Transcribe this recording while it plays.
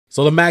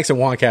So the Max and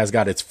Juancast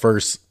got its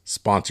first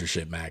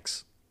sponsorship,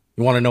 Max.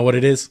 You want to know what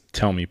it is?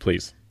 Tell me,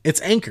 please.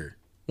 It's Anchor.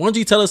 Why don't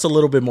you tell us a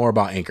little bit more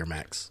about Anchor,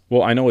 Max?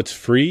 Well, I know it's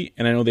free,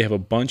 and I know they have a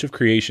bunch of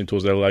creation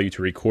tools that allow you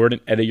to record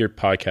and edit your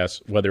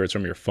podcast, whether it's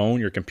from your phone,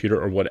 your computer,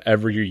 or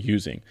whatever you're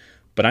using.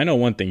 But I know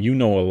one thing. You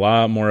know a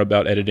lot more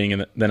about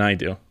editing than I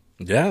do.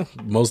 Yeah,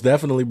 most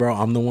definitely, bro.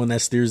 I'm the one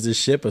that steers this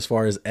ship as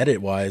far as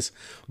edit-wise.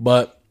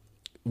 But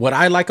what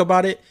I like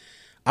about it,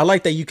 I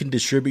like that you can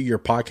distribute your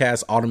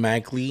podcast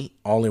automatically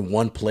all in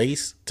one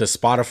place to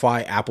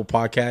Spotify, Apple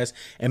Podcasts,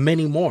 and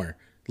many more,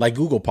 like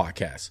Google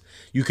Podcasts.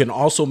 You can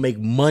also make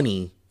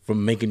money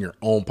from making your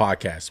own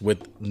podcast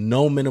with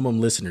no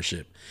minimum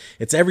listenership.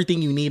 It's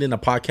everything you need in a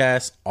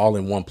podcast all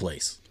in one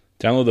place.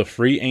 Download the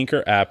free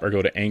Anchor app or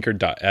go to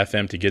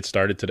anchor.fm to get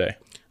started today.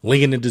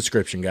 Link in the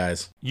description,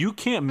 guys. You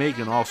can't make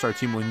an all-star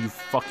team when you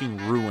fucking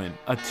ruin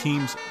a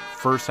team's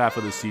first half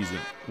of the season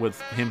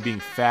with him being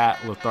fat,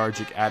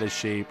 lethargic, out of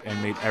shape,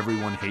 and made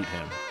everyone hate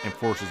him and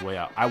force his way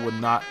out. I would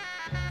not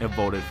have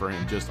voted for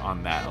him just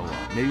on that alone.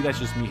 Maybe that's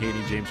just me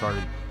hating James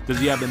Harden. Does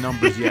he have the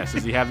numbers? Yes.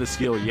 Does he have the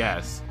skill?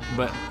 Yes.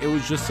 But it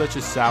was just such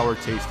a sour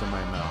taste in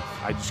my mouth.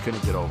 I just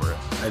couldn't get over it.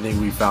 I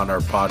think we found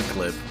our pod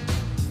clip.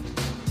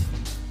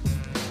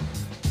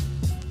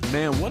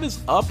 Man, what is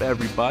up,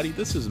 everybody?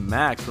 This is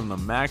Max from the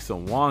Max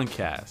and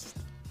Juancast.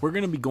 We're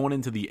going to be going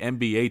into the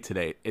NBA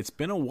today. It's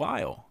been a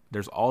while.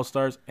 There's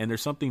All-Stars, and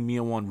there's something me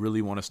and Juan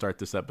really want to start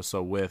this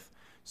episode with.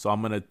 So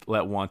I'm going to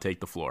let Juan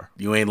take the floor.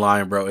 You ain't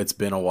lying, bro. It's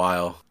been a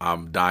while.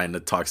 I'm dying to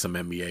talk some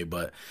NBA.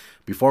 But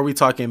before we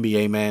talk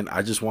NBA, man,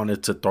 I just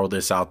wanted to throw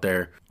this out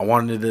there. I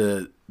wanted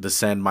to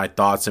send my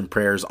thoughts and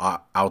prayers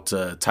out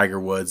to Tiger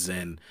Woods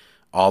and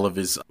all of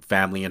his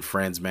family and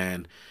friends,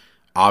 man.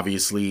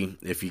 Obviously,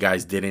 if you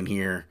guys didn't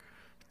hear,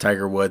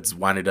 Tiger Woods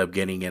winded up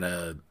getting in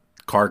a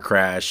car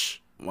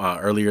crash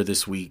earlier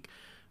this week.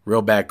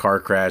 Real bad car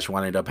crash,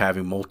 winded up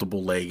having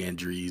multiple leg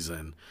injuries,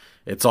 and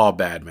it's all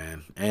bad,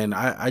 man. And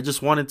I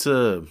just wanted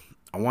to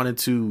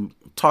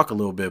talk a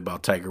little bit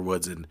about Tiger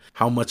Woods and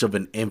how much of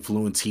an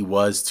influence he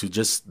was to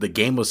just the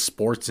game of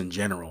sports in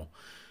general.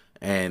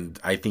 And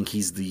I think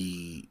he's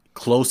the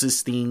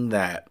closest thing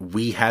that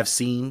we have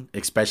seen,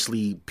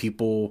 especially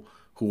people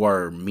who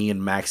are me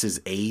and Max's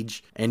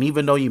age. And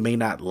even though you may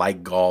not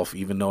like golf,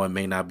 even though it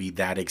may not be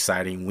that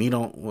exciting,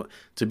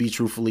 to be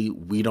truthfully,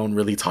 we don't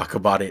really talk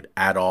about it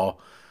at all.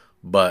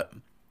 But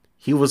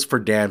he was for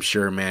damn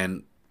sure,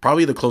 man,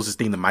 probably the closest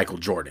thing to Michael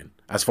Jordan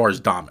as far as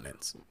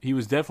dominance. He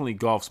was definitely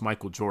golf's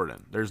Michael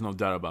Jordan. There's no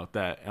doubt about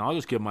that. And I'll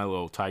just give my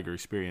little Tiger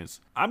experience.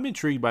 I'm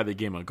intrigued by the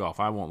game of golf.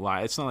 I won't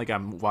lie. It's not like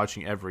I'm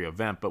watching every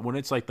event, but when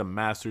it's like the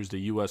Masters, the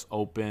U.S.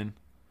 Open,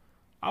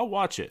 I'll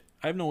watch it.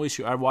 I have no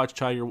issue. I watched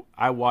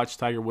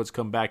Tiger Woods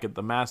come back at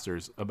the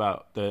Masters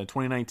about the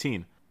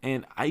 2019.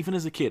 And even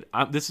as a kid,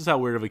 this is how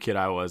weird of a kid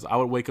I was. I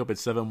would wake up at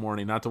 7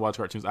 morning not to watch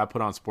cartoons. I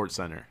put on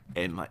SportsCenter.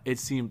 And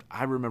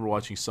I remember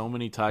watching so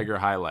many Tiger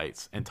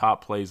highlights and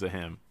top plays of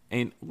him.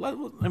 And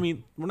I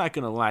mean, we're not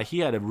going to lie. He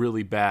had a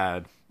really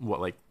bad,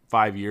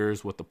 5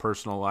 years with the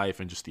personal life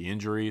and just the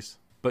injuries.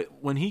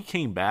 But when he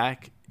came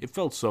back, it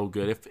felt so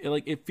good.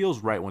 It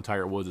feels right when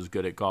Tiger Woods is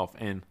good at golf.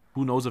 And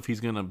who knows if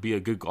he's going to be a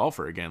good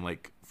golfer again.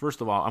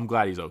 First of all, I'm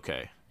glad he's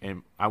okay.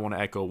 And I want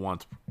to echo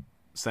Juan's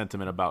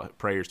sentiment about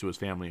prayers to his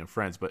family and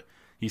friends. But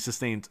he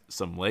sustained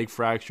some leg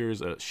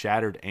fractures, a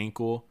shattered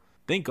ankle.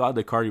 Thank God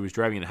the car he was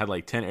driving had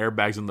 10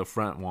 airbags in the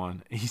front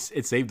one.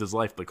 It saved his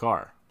life, the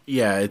car.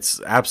 Yeah,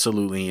 it's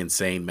absolutely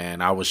insane,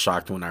 man. I was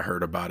shocked when I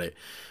heard about it.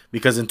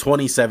 Because in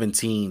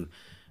 2017,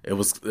 it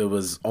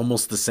was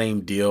almost the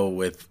same deal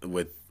with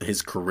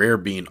his career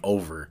being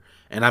over.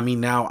 And I mean,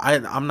 now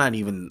I'm not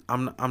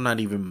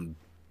even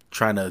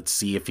trying to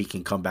see if he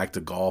can come back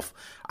to golf.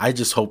 I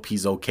just hope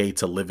he's okay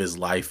to live his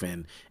life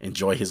and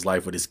enjoy his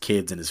life with his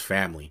kids and his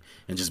family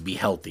and just be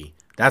healthy.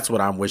 That's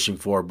what I'm wishing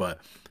for. But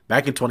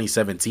back in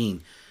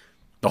 2017,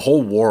 the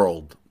whole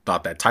world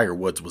thought that Tiger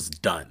Woods was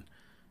done.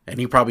 And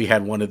he probably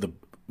had one of the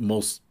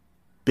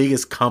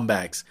greatest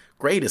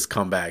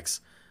comebacks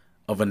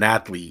of an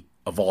athlete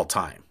of all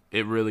time.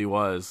 It really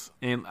was.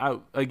 And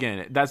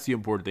again, that's the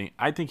important thing.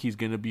 I think he's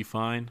going to be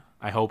fine.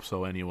 I hope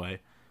so anyway.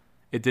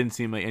 It didn't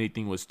seem like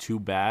anything was too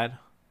bad.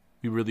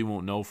 We really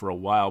won't know for a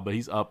while, but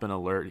he's up and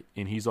alert,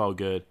 and he's all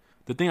good.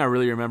 The thing I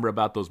really remember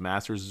about those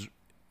Masters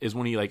is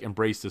when he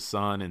embraced his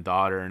son and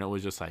daughter, and it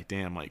was just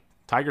damn,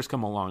 Tiger's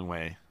come a long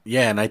way.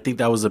 Yeah, and I think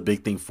that was a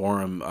big thing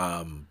for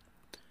him.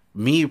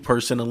 Me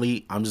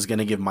personally, I'm just going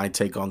to give my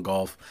take on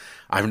golf.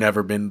 I've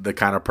never been the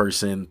kind of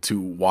person to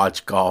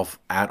watch golf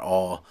at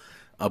all.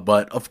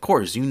 But of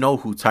course, you know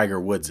who Tiger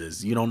Woods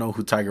is. You don't know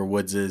who Tiger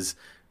Woods is,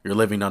 you're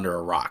living under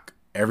a rock.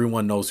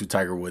 Everyone knows who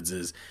Tiger Woods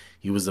is.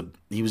 He was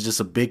just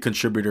a big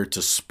contributor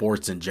to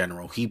sports in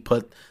general. He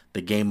put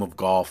the game of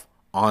golf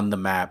on the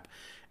map.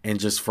 And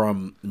just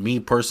from me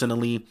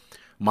personally,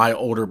 my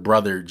older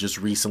brother just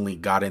recently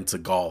got into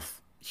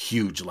golf.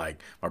 Huge. My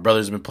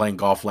brother's been playing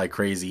golf like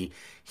crazy.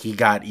 He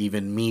got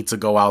even me to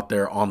go out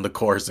there on the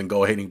course and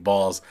go hitting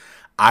balls.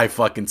 I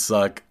fucking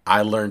suck.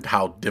 I learned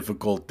how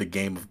difficult the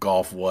game of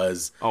golf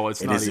was. Oh,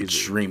 it's not easy. It is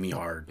extremely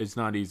hard. It's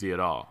not easy at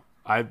all.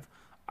 I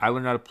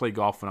learned how to play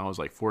golf when I was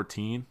like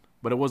 14,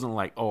 but it wasn't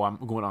like, oh, I'm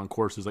going on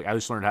courses. Like I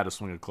just learned how to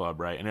swing a club,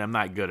 right? And I'm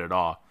not good at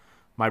all.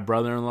 My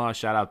brother-in-law,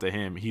 shout out to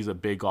him. He's a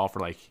big golfer,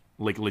 like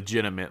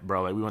legitimate,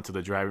 bro. Like we went to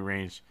the driving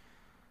range.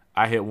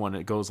 I hit one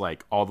that goes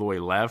like all the way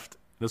left.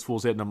 This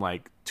fool's hitting them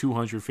like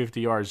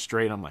 250 yards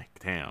straight. I'm like,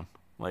 damn.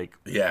 Like,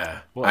 Yeah,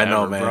 whatever, I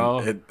know, man.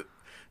 bro.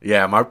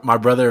 Yeah, my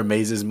brother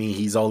amazes me.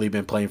 He's only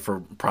been playing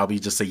for probably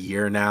just a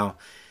year now,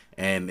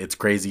 and it's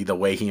crazy the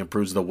way he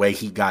improves, the way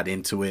he got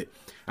into it.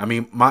 I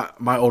mean,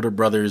 my older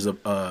brother is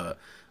a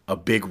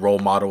big role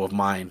model of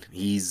mine.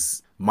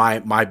 He's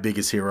my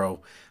biggest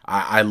hero.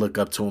 I look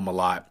up to him a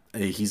lot.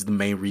 He's the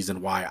main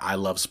reason why I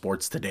love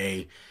sports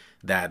today,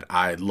 that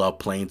I love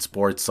playing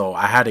sports. So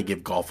I had to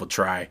give golf a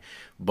try,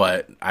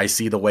 but I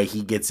see the way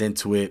he gets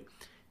into it.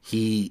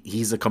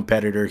 He's a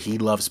competitor. He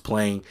loves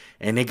playing,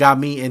 and it got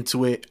me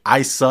into it.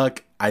 I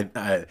suck.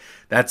 I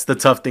that's the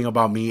tough thing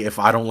about me. If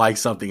I don't like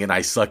something and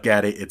I suck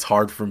at it, it's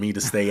hard for me to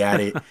stay at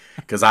it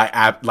because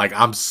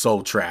I'm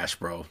so trash,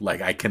 bro.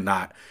 Like I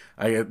cannot.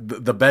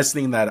 The best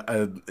thing that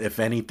if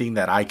anything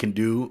that I can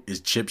do is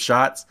chip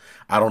shots.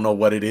 I don't know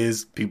what it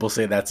is. People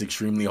say that's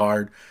extremely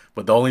hard,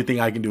 but the only thing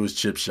I can do is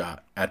chip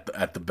shot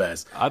at the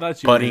best. I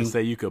thought you were going to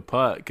say you could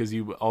putt because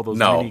you all those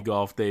No. mini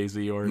golf days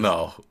of yours.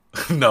 No,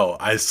 no,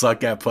 I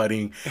suck at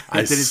putting.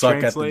 I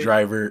suck at the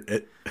driver.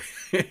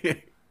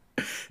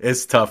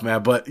 It's tough,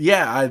 man. But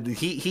yeah,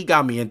 he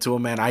got me into it,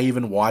 man. I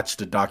even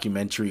watched a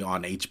documentary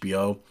on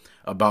HBO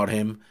about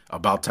him,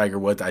 about Tiger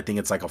Woods. I think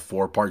it's like a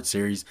 4-part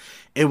series.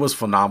 It was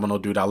phenomenal,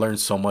 dude. I learned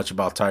so much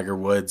about Tiger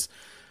Woods,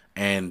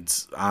 and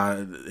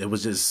it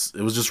was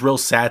just real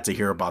sad to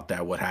hear about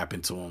that, what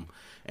happened to him.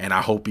 And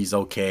I hope he's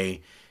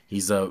okay.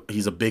 He's a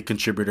big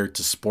contributor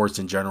to sports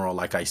in general.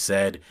 Like I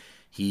said,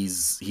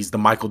 he's the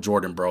Michael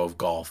Jordan, bro, of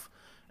golf,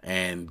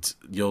 and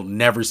you'll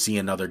never see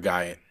another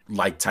guy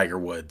like Tiger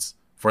Woods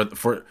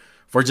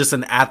for just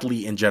an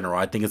athlete in general.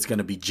 I think it's going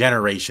to be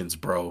generations,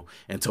 bro,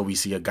 until we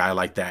see a guy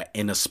like that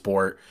in a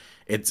sport.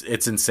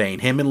 It's insane.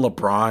 Him and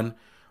LeBron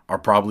are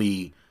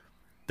probably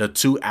the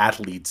two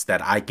athletes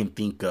that I can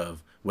think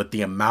of with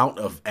the amount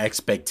of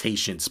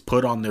expectations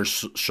put on their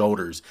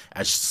shoulders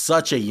at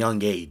such a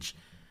young age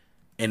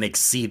and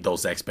exceed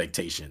those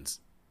expectations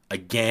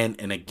again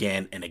and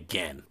again and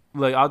again.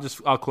 Like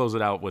I'll close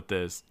it out with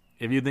this.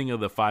 If you think of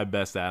the 5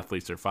 best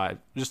athletes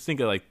just think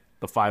of like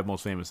the 5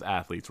 most famous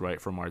athletes,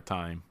 right, from our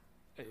time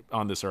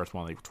on this earth,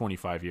 like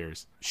 25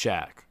 years.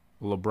 Shaq,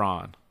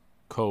 LeBron,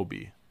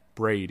 Kobe,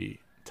 Brady,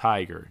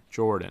 Tiger,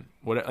 Jordan.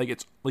 What, like,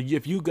 it's like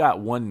if you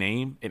got one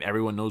name and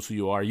everyone knows who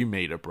you are, you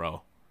made it,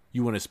 bro.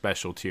 You win a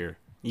special tier.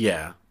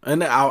 Yeah,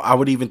 and I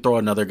would even throw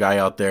another guy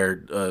out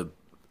there.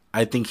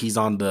 I think he's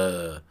on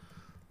the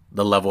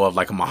level of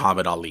like a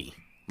Muhammad Ali.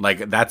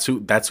 Like that's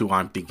who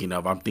I'm thinking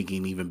of. I'm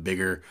thinking even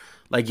bigger.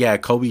 Like, yeah,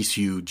 Kobe's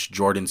huge,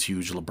 Jordan's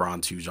huge,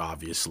 LeBron's huge,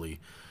 obviously.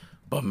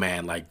 But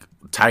man, like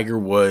Tiger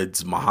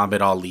Woods,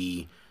 Muhammad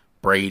Ali,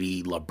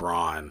 Brady,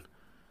 LeBron,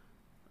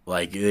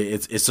 like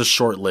it's a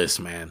short list,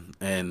 man.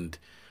 And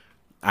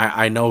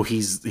I know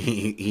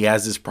he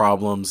has his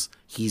problems.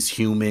 He's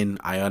human.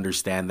 I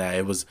understand that.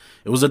 It was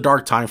a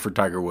dark time for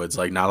Tiger Woods.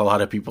 Like not a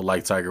lot of people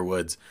like Tiger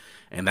Woods,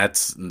 and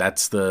that's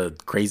the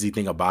crazy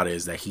thing about it,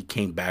 is that he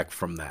came back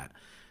from that.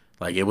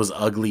 Like it was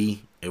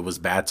ugly, it was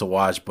bad to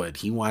watch, but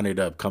he wound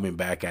up coming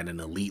back at an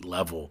elite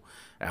level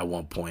at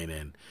one point,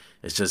 and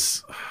it's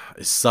just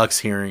it sucks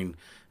hearing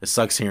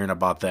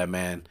about that,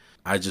 man.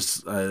 I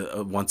just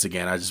once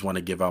again I just want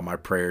to give out my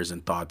prayers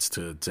and thoughts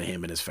to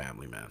him and his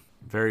family, man.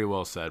 Very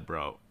well said,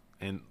 bro.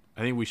 And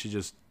I think we should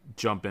just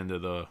jump into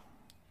the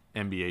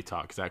NBA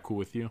talk. Is that cool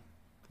with you?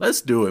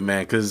 Let's do it,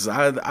 man, because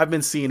I've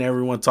been seeing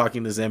everyone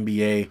talking this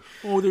NBA.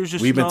 Oh, there's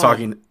just we've been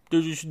talking.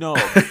 There's a snub.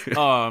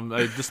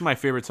 This is my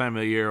favorite time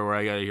of the year where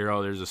I gotta hear,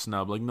 oh, there's a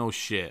snub. Like, no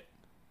shit.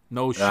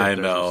 I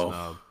know. A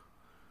snub.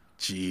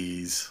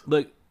 Jeez.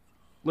 Look,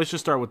 let's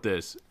just start with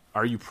this.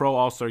 Are you pro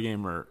All-Star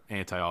game or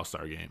anti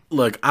All-Star game?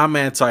 Look, I'm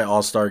anti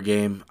All-Star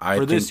game. I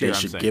think this year, they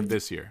should give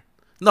this year.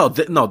 No,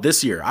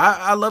 this year.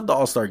 I love the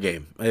All-Star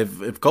game.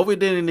 If COVID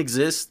didn't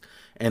exist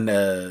and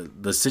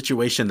the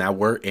situation that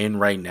we're in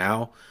right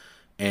now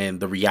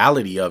and the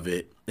reality of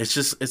it,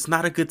 it's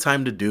not a good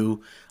time to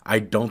do. I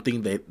don't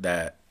think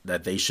that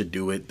they should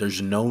do it.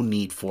 There's no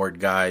need for it,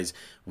 guys.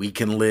 We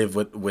can live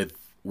without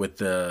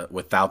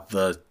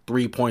the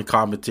 3-point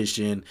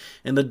competition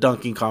and the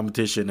dunking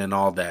competition and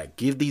all that.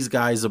 Give these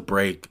guys a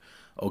break,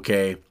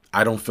 okay?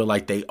 I don't feel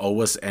like they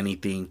owe us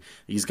anything.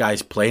 These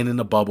guys playing in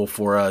the bubble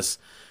for us.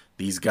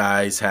 These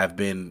guys have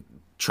been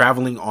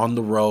traveling on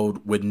the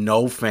road with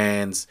no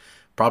fans,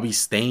 probably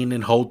staying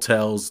in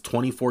hotels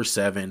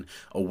 24/7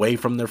 away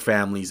from their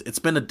families. It's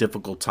been a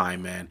difficult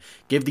time, man.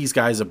 Give these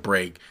guys a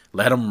break.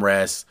 Let them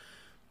rest.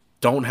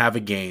 Don't have a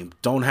game.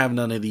 Don't have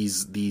none of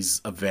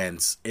these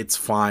events. It's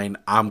fine.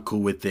 I'm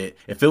cool with it.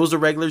 If it was a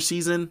regular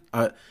season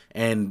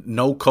and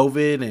no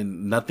COVID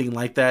and nothing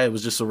like that, it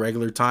was just a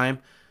regular time,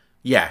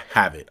 yeah,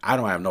 have it. I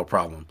don't have no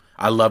problem.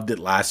 I loved it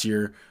last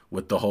year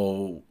with the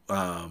whole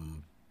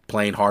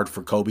playing hard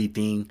for Kobe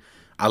thing.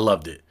 I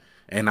loved it.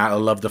 And I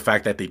love the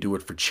fact that they do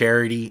it for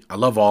charity. I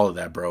love all of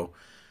that, bro.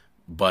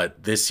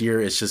 But this year,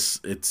 it's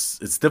just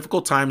it's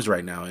difficult times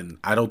right now, and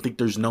I don't think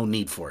there's no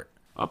need for it.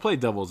 I'll play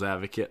devil's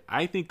advocate.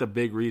 I think the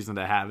big reason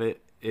to have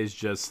it is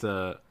just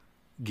to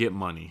get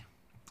money.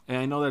 And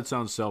I know that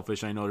sounds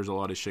selfish. I know there's a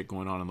lot of shit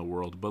going on in the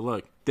world. But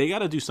look, they got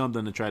to do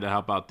something to try to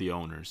help out the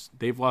owners.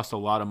 They've lost a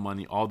lot of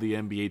money. All the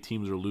NBA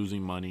teams are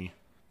losing money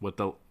with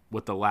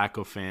the lack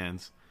of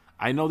fans.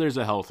 I know there's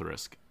a health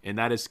risk, and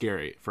that is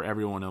scary for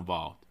everyone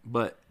involved.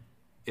 But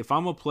if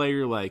I'm a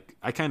player, like,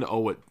 I kind of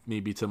owe it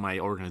maybe to my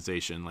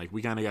organization. Like,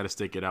 we kind of got to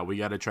stick it out. We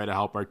got to try to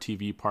help our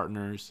TV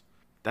partners.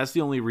 That's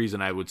the only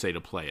reason I would say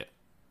to play it.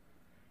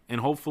 And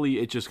hopefully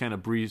it just kind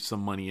of breathes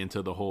some money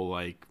into the whole,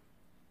 like,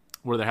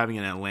 where they're having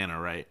in Atlanta,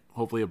 right?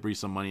 Hopefully it breathes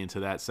some money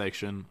into that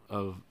section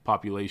of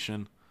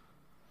population.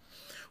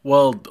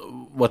 Well,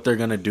 what they're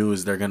going to do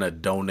is they're going to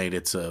donate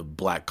it to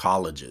black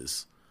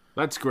colleges.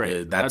 That's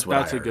great. That's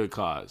a good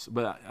cause.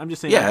 But I'm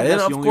just saying. Yeah,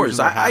 and of course.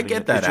 I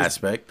get that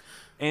aspect.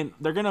 And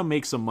they're going to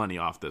make some money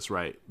off this,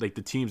 right? Like,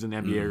 the teams in the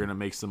NBA are going to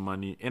make some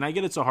money. And I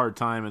get it's a hard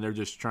time, and they're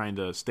just trying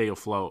to stay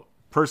afloat.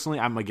 Personally,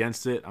 I'm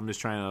against it. I'm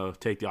just trying to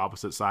take the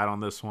opposite side on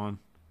this one.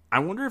 I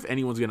wonder if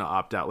anyone's going to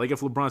opt out. Like,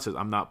 if LeBron says,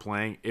 I'm not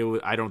playing,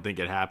 I don't think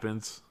it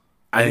happens.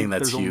 I think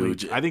that's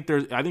huge. I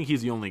think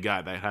he's the only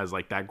guy that has,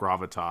 like, that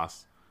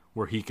gravitas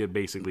where he could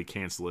basically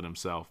cancel it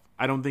himself.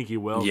 I don't think he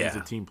will. Yeah.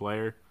 He's a team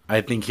player.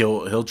 I think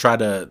he'll try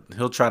to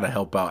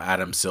help out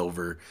Adam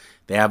Silver.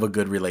 They have a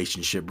good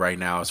relationship right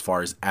now as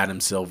far as Adam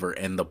Silver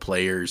and the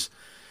players.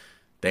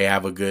 They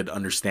have a good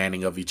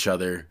understanding of each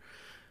other.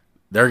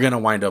 They're gonna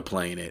wind up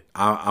playing it.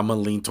 I'm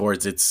gonna lean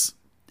towards it's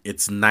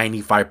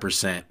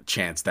 95%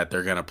 chance that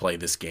they're gonna play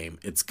this game.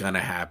 It's gonna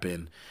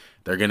happen.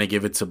 They're gonna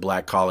give it to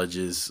black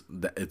colleges.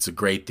 It's a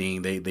great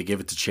thing. They give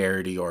it to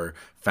charity or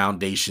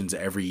foundations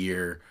every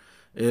year.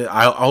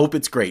 I hope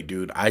it's great,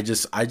 dude. I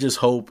just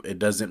hope it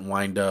doesn't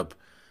wind up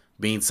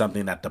being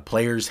something that the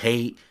players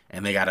hate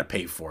and they gotta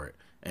pay for it.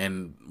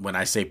 And when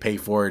I say pay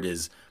for it,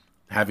 is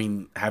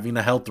having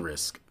a health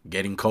risk,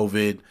 getting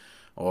COVID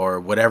or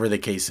whatever the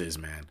case is,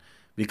 man.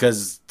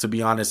 Because to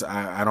be honest,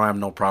 I don't have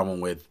no problem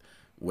with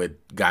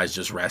guys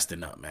just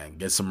resting up, man.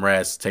 Get some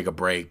rest, take a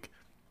break.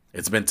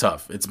 It's been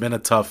tough. It's been a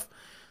tough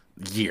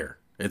year.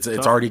 It's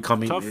already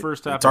coming. Tough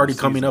first half. It's already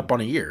coming up on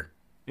a year.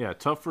 Yeah,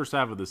 tough first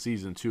half of the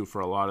season too for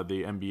a lot of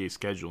the NBA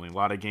scheduling. A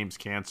lot of games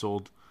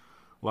canceled.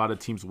 A lot of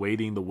teams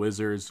waiting. The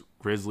Wizards,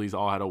 Grizzlies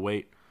all had to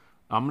wait.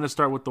 I'm going to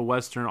start with the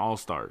Western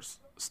All-Stars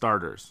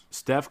starters.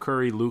 Steph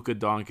Curry, Luka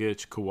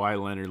Doncic,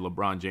 Kawhi Leonard,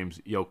 LeBron James,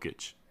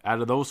 Jokic.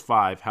 Out of those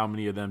five, how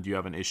many of them do you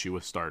have an issue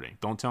with starting?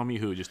 Don't tell me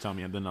who, just tell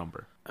me the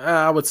number.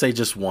 I would say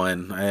just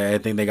one. I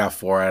think they got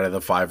 4 out of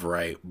the 5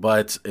 right,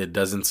 but it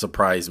doesn't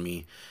surprise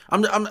me.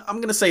 I'm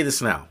going to say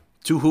this now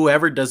to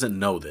whoever doesn't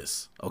know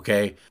this,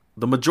 okay?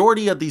 The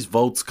majority of these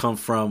votes come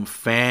from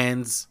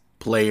fans,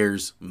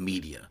 players,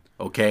 media,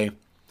 okay?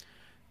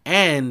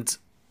 And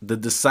the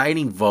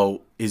deciding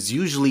vote is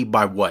usually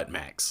by what,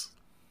 Max?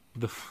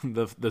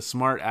 The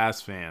smart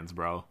ass fans,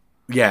 bro.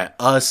 Yeah,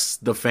 us,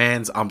 the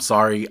fans. I'm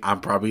sorry,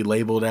 I'm probably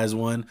labeled as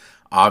one.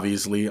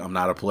 Obviously, I'm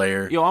not a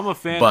player. Yo, I'm a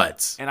fan,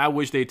 and I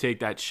wish they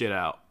take that shit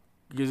out.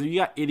 Because you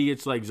got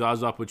idiots like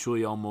Zaza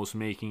Pachulia almost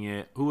making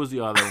it. Who was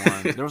the other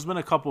one? There's been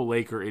a couple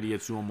Laker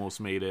idiots who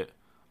almost made it.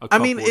 I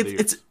mean,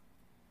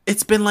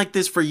 it's been like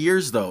this for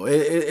years, though.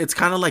 It's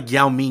kind of like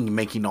Yao Ming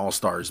making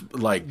All-Stars,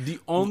 like, the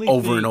only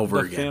over and over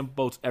again. The fan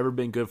vote's ever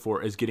been good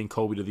for is getting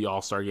Kobe to the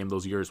All-Star game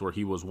those years where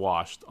he was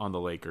washed on the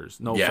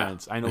Lakers. No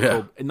offense. I know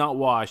Kobe, not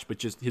washed, but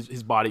just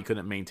his body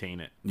couldn't maintain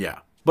it. Yeah.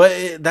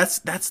 But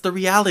that's the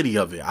reality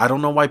of it. I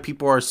don't know why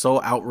people are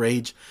so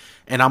outraged.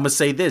 And I'm going to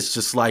say this,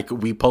 just like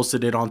we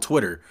posted it on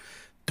Twitter.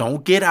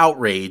 Don't get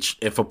outraged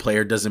if a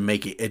player doesn't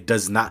make it. It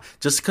does not.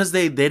 Just because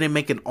they didn't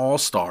make an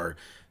All-Star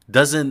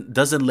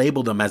doesn't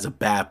label them as a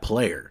bad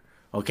player,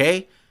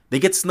 okay? They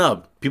get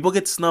snubbed. People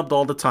get snubbed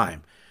all the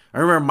time. I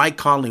remember Mike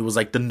Conley was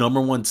like the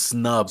number 1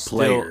 snub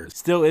player.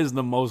 Still is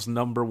the most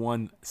number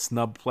 1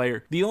 snub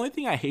player. The only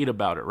thing I hate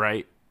about it,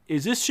 right,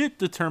 is this shit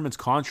determines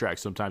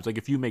contracts sometimes. Like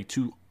if you make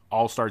 2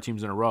 All-Star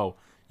teams in a row,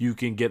 you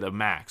can get a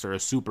max or a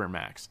super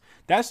max.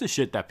 That's the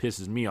shit that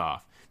pisses me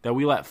off. That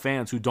we let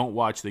fans who don't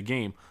watch the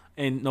game,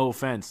 and no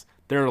offense,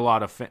 there are a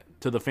lot of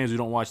to the fans who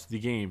don't watch the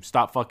game,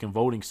 stop fucking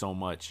voting so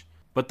much.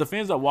 But the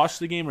fans that watch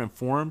the game are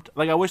informed.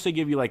 Like, I wish they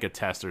give you, like, a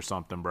test or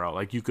something, bro.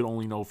 Like, you could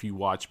only know if you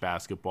watch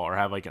basketball or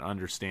have, like, an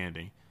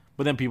understanding.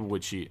 But then people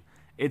would cheat.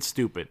 It's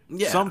stupid.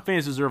 Yeah. Some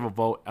fans deserve a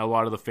vote. A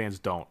lot of the fans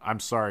don't.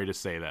 I'm sorry to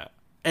say that.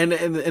 And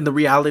the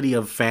reality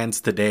of fans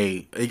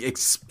today,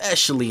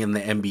 especially in the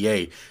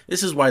NBA,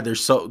 this is why they're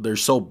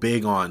so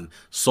big on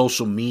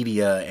social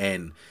media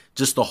and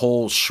just the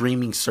whole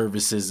streaming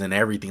services and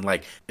everything.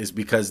 Like, is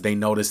because they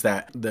notice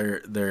that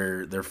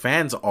their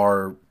fans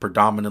are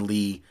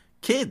predominantly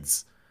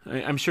kids.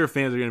 I'm sure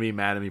fans are going to be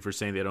mad at me for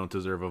saying they don't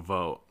deserve a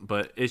vote,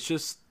 but it's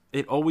just,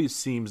 it always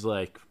seems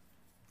like,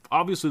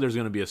 obviously there's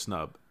going to be a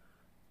snub.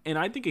 And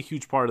I think a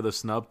huge part of the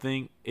snub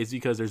thing is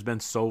because there's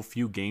been so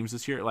few games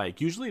this year. Like,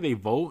 usually they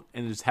vote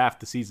and it's half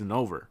the season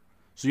over.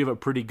 So you have a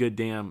pretty good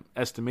damn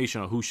estimation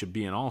of who should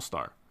be an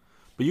all-star.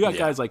 But you got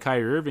guys like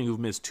Kyrie Irving who've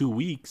missed 2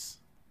 weeks.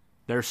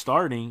 They're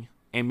starting,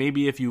 and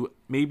maybe if you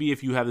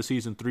have the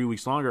season 3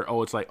 weeks longer,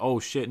 it's like, oh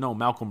shit, no,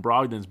 Malcolm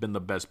Brogdon's been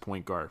the best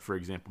point guard, for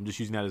example. I'm just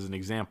using that as an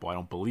example. I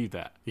don't believe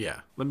that.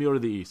 Yeah. Let me go to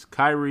the East.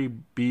 Kyrie,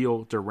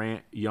 Beal,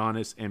 Durant,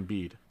 Giannis,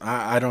 Embiid.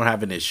 I don't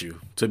have an issue,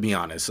 to be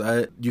honest.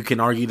 You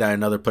can argue that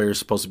another player is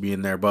supposed to be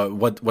in there, but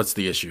what's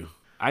the issue?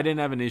 I didn't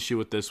have an issue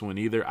with this one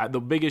either. The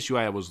big issue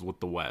I had was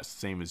with the West,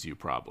 same as you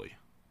probably.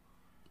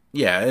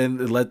 Yeah,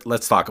 and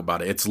let's talk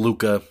about it. It's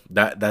Luka.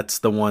 That's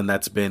the one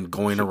that's been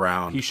going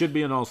around. He should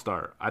be an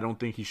all-star. I don't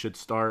think he should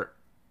start.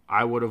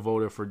 I would have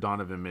voted for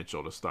Donovan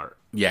Mitchell to start.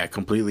 Yeah,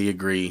 completely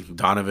agree.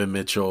 Donovan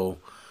Mitchell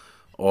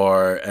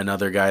or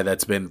another guy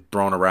that's been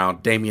thrown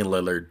around, Damian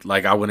Lillard.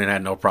 Like, I wouldn't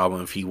have no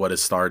problem if he would have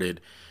started.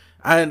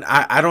 And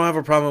I don't have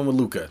a problem with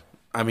Luka.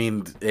 I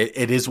mean,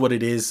 it is what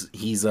it is.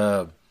 He's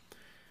a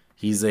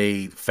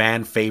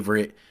fan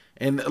favorite.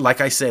 And like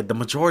I said, the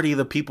majority of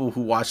the people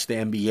who watch the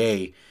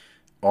NBA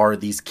are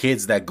these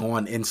kids that go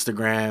on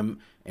Instagram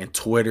and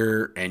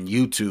Twitter and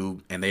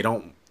YouTube, and they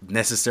don't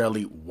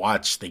necessarily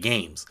watch the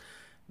games.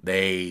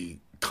 They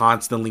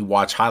constantly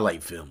watch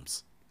highlight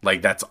films.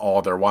 Like, that's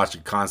all they're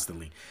watching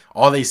constantly.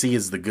 All they see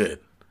is the good.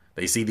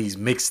 They see these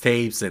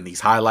mixtapes and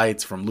these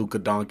highlights from Luka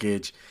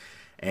Doncic,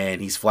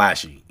 and he's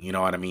flashy. You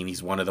know what I mean?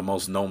 He's one of the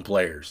most known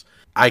players.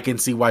 I can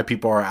see why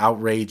people are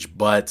outraged,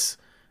 but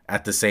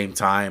at the same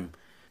time,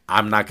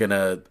 I'm not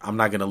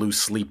gonna lose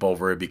sleep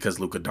over it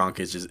because Luka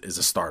Doncic is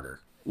a starter.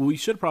 We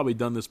should have probably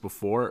done this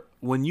before.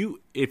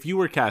 If you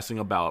were casting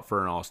a ballot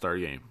for an all-star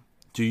game,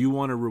 do you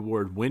want to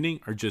reward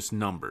winning or just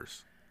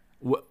numbers?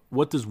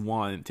 What does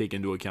Juan take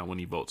into account when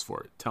he votes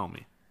for it? Tell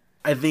me.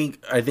 I think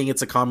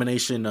it's a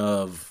combination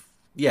of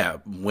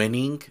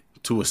winning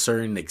to a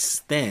certain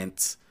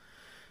extent,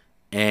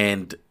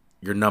 and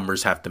your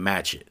numbers have to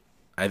match it.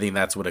 I think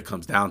that's what it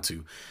comes down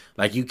to.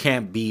 Like, you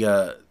can't be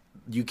a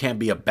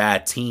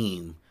bad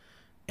team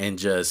and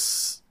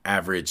just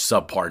average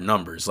subpar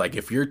numbers. Like,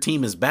 if your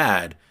team is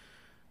bad,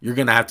 you're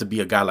gonna have to be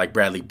a guy like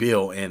Bradley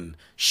Beal and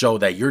show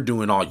that you're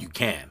doing all you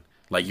can.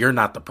 Like, you're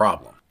not the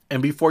problem.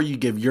 And before you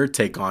give your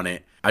take on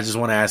it, I just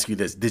want to ask you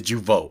this: did you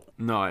vote?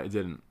 No, I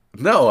didn't.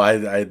 No,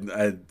 I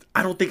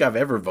don't think I've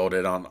ever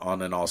voted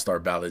on an all-star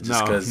ballot.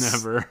 Just because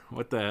never.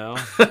 What the hell?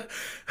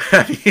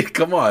 I mean,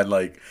 come on,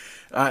 like.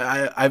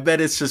 I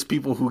bet it's just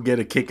people who get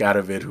a kick out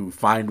of it who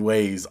find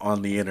ways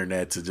on the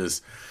internet to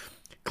just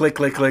click,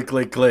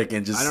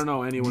 and just. I don't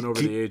know anyone over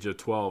the age of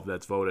 12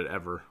 that's voted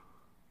ever.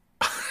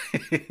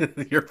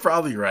 You're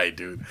probably right,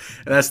 dude. And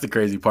that's the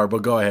crazy part.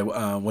 But go ahead.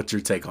 What's your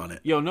take on it?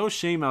 Yo, no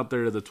shame out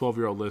there to the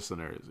 12-year-old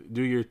listeners.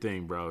 Do your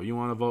thing, bro. You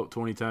want to vote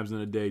 20 times in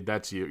a day?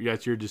 That's you.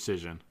 That's your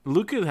decision.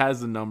 Luka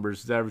has the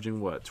numbers. He's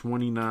averaging what?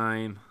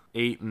 29,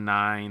 8, and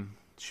 9.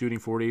 Shooting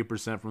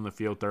 48% from the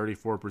field,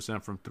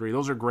 34% from 3.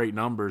 Those are great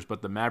numbers,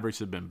 but the Mavericks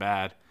have been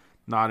bad.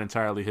 Not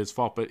entirely his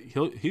fault, but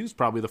he was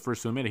probably the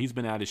first to admit it. He's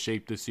been out of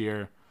shape this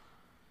year.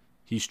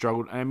 He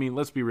struggled. I mean,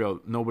 let's be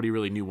real. Nobody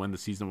really knew when the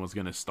season was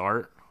going to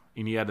start,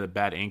 and he had a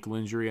bad ankle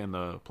injury in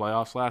the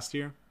playoffs last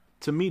year.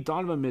 To me,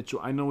 Donovan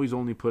Mitchell, I know he's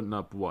only putting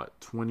up,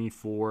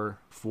 24,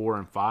 4,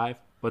 and 5,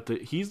 but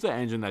he's the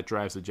engine that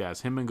drives the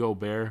Jazz. Him and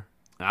Gobert.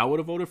 I would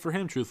have voted for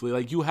him, truthfully.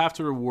 Like, you have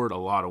to reward a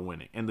lot of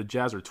winning. And the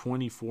Jazz are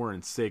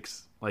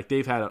 24-6. Like,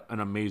 they've had an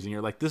amazing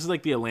year. Like, this is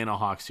like the Atlanta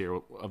Hawks here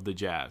of the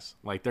Jazz.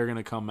 Like, they're going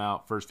to come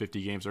out first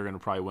 50 games. They're going to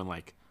probably win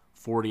like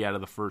 40 out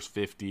of the first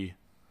 50,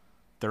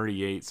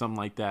 38, something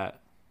like that.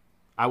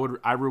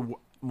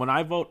 When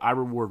I vote, I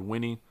reward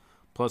winning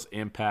plus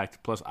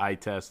impact plus eye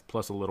test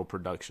plus a little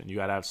production. You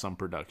got to have some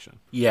production.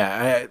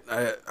 Yeah,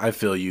 I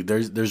feel you.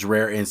 There's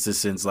rare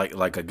instances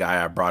like a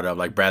guy I brought up,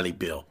 like Bradley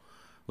Beal.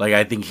 Like,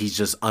 I think he's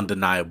just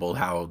undeniable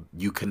how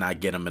you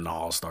cannot get him in the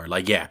All-Star.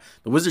 Like, yeah,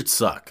 the Wizards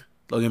suck.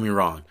 Don't get me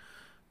wrong.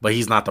 But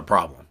he's not the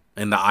problem.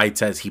 And the eye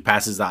test, he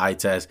passes the eye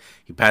test.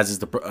 He passes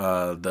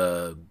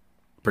the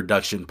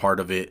production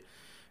part of it.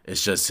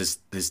 It's just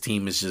his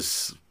team is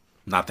just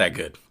not that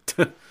good.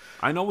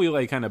 I know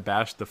we kind of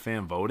bash the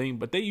fan voting,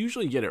 but they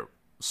usually get it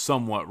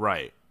somewhat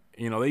right.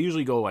 You know, they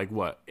usually go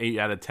 8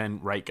 out of 10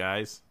 right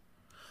guys.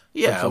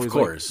 Yeah, of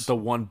course. The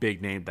one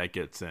big name that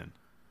gets in.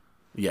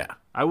 Yeah.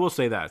 I will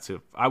say that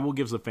too. I will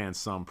give the fans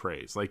some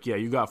praise.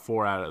 You got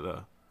 4 out of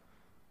the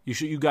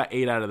you got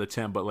 8 out of the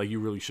 10, but you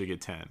really should get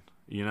 10,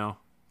 you know?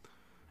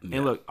 Yeah.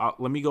 And look,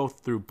 let me go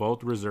through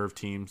both reserve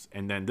teams,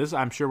 and then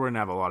I'm sure we're going to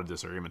have a lot of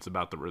disagreements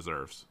about the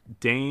reserves.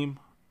 Dame,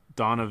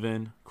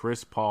 Donovan,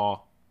 Chris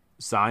Paul,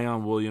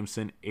 Zion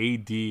Williamson,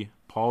 AD,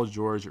 Paul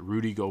George,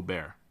 Rudy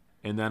Gobert.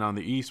 And then on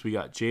the East, we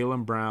got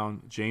Jaylen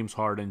Brown, James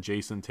Harden,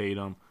 Jason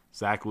Tatum,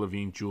 Zach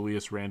LaVine,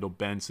 Julius Randle,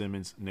 Ben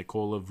Simmons,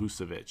 Nikola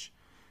Vucevic.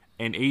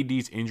 And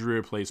AD's injury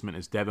replacement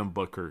is Devin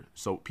Booker,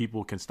 so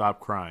people can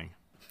stop crying.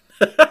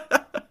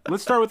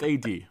 Let's start with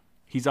AD.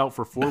 He's out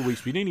for 4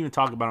 weeks. We didn't even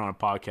talk about it on a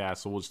podcast,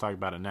 so we'll just talk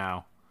about it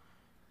now.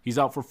 He's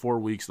out for 4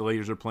 weeks. The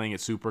Lakers are playing it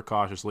super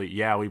cautiously.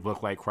 Yeah, we've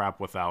looked like crap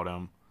without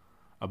him.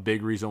 A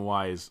big reason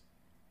why is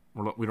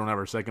we don't have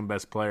our second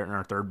best player, and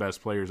our third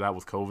best player is out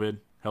with COVID.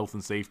 health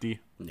and safety.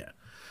 Yeah.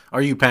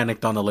 Are you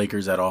panicked on the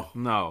Lakers at all?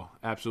 No,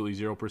 absolutely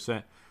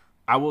 0%.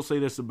 I will say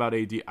this about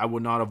AD. I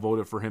would not have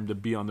voted for him to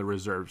be on the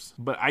reserves.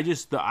 But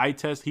the eye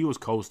test, he was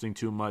coasting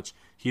too much.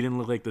 He didn't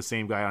look like the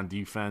same guy on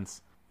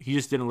defense. He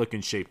just didn't look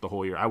in shape the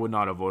whole year. I would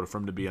not have voted for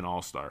him to be an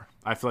all-star.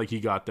 I feel like he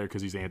got there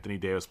because he's Anthony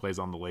Davis, plays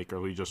on the Lakers,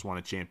 who just won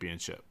a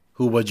championship.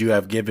 Who would you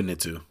have given it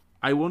to?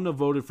 I wouldn't have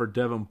voted for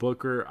Devin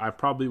Booker. I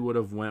probably would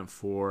have went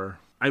for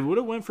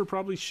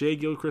probably Shai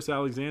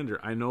Gilgeous-Alexander.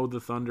 I know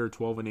the Thunder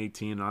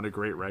 12-18, not a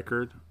great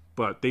record,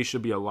 but they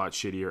should be a lot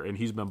shittier, and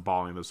he's been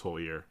balling this whole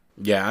year.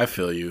 Yeah, I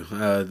feel you.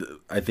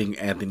 I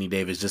think Anthony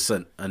Davis, just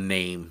a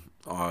name,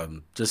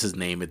 just his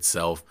name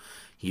itself,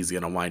 he's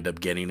going to wind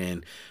up getting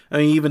in. I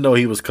mean, even though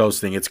he was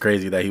coasting, it's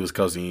crazy that he was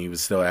coasting. He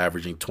was still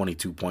averaging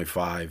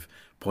 22.5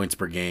 points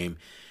per game,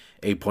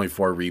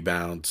 8.4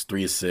 rebounds,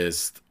 3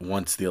 assists,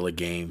 1 steal a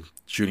game,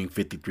 shooting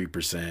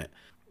 53%.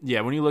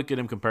 Yeah, when you look at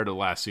him compared to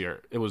last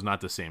year, it was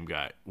not the same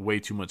guy. Way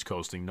too much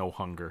coasting, no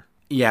hunger.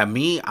 Yeah,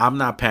 I'm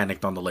not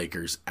panicked on the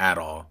Lakers at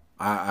all.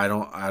 I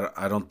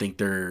don't think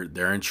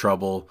they're in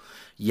trouble.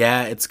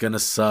 Yeah, it's gonna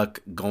suck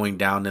going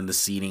down in the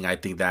seeding. I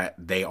think that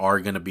they are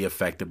gonna be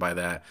affected by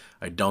that.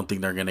 I don't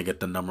think they're gonna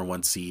get the number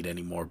 1 seed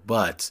anymore.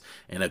 But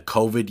in a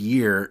COVID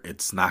year,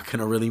 it's not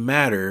gonna really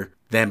matter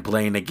than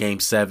playing a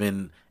Game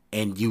 7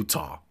 in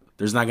Utah.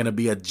 There's not gonna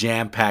be a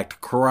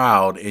jam-packed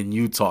crowd in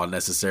Utah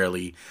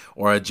necessarily,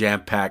 or a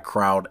jam-packed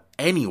crowd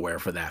anywhere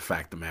for that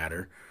fact of the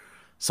matter.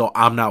 So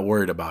I'm not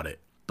worried about it.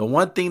 The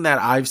one thing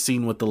that I've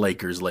seen with the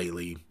Lakers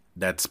lately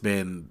that's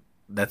been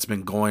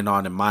going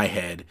on in my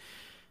head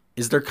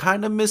is they're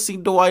kind of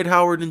missing Dwight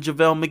Howard and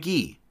JaVale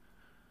McGee.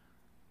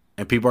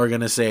 And people are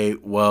going to say,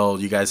 well,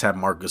 you guys have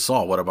Marc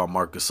Gasol. What about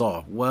Marc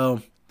Gasol?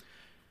 Well,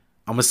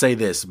 I'm going to say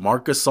this.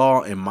 Marc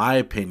Gasol, in my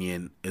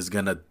opinion, is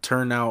going to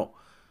turn out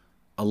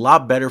a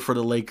lot better for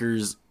the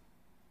Lakers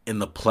in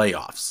the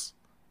playoffs.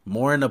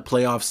 More in a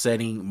playoff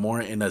setting, more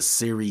in a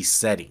series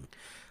setting.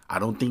 I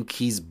don't think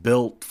he's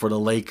built for the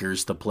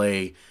Lakers to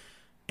play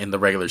in the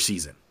regular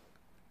season.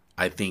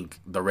 I think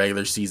the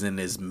regular season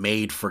is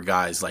made for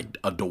guys like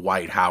a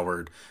Dwight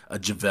Howard, a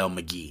JaVale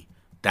McGee.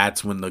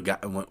 That's when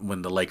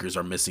the Lakers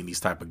are missing these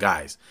type of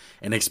guys.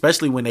 And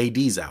especially when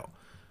AD's out.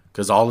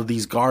 Because all of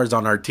these guards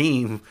on our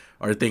team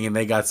are thinking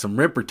they got some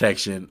rim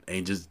protection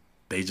and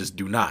they just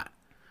do not.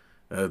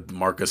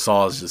 Marc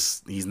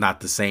Gasol he's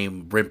not the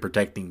same rim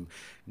protecting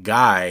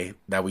guy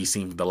that we've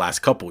seen the last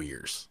couple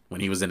years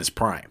when he was in his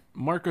prime.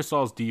 Marc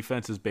Gasol's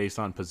defense is based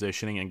on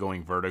positioning and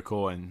going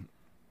vertical, and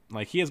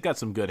like he has got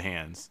some good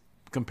hands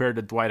compared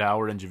to Dwight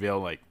Howard and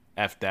JaVale. Like,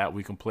 F that,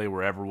 we can play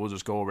wherever. We'll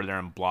just go over there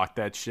and block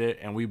that shit,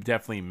 and we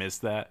definitely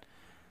missed that.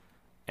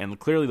 And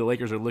clearly the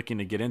Lakers are looking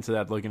to get into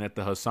that, looking at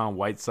the Hassan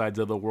Whitesides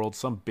of the world,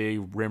 some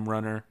big rim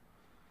runner.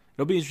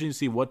 It'll be interesting to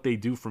see what they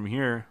do from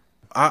here.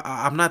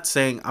 I'm not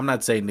saying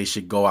they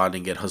should go out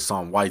and get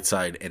Hassan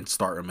Whiteside and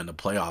start him in the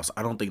playoffs.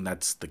 I don't think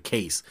that's the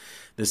case.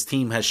 This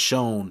team has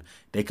shown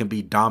they can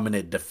be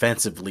dominant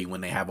defensively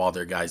when they have all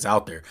their guys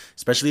out there,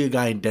 especially a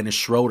guy in Dennis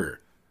Schroeder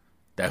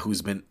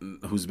who's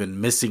been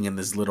missing in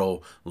this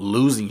little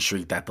losing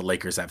streak that the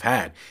Lakers have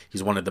had.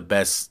 He's one of the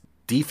best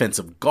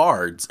defensive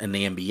guards in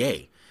the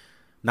NBA.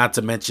 Not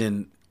to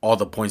mention all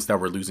the points that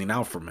we're losing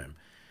out from him.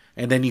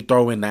 And then you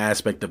throw in the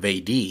aspect of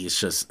AD.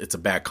 It's a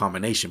bad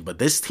combination. But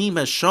this team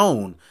has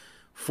shown,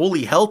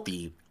 fully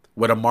healthy,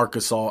 with a Marc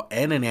Gasol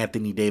and an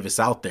Anthony Davis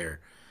out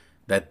there,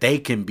 that they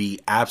can be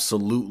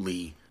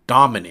absolutely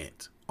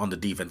dominant on the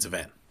defensive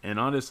end. And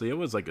honestly, it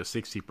was like a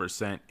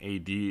 60%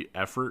 AD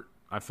effort,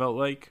 I felt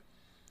like.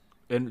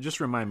 And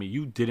just remind me,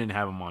 you didn't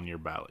have him on your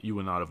ballot. You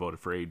would not have voted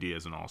for AD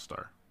as an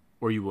all-star.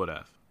 Or you would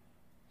have.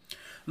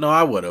 No,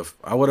 I would have.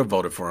 I would have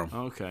voted for him.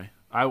 Okay.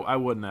 I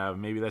wouldn't have.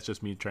 Maybe that's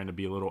just me trying to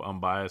be a little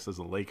unbiased as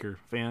a Laker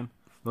fan.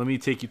 Let me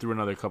take you through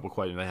another couple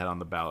questions I had on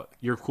the ballot.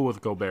 You're cool with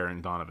Gobert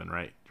and Donovan,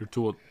 right?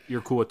 You're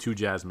cool with 2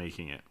 Jazz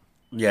making it.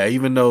 Yeah,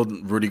 even though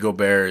Rudy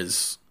Gobert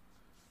is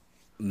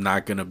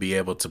not going to be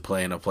able to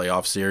play in a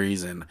playoff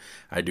series, and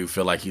I do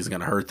feel like he's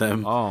going to hurt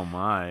them. Oh,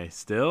 my.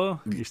 Still?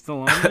 You're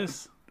still on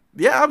this?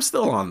 Yeah, I'm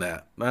still on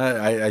that.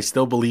 I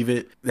still believe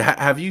it.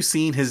 Have you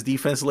seen his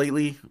defense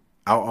lately?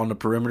 Out on the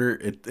perimeter,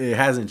 it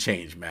hasn't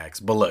changed, Max.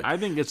 But look, I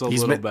think it's a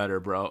little better,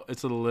 bro.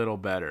 It's a little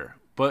better.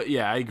 But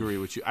yeah, I agree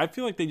with you. I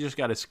feel like they just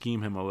got to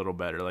scheme him a little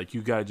better. Like,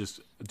 you got to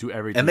just do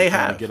everything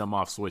to get him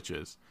off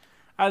switches.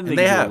 I think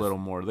they do a little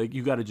more. Like,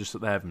 you got to just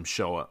have him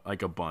show up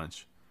like a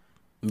bunch.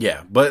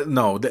 Yeah, but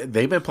no,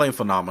 they've been playing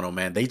phenomenal,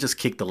 man. They just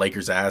kicked the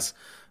Lakers' ass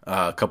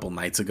a couple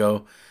nights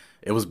ago.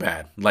 It was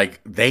bad.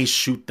 Like, they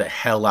shoot the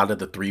hell out of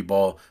the 3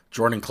 ball.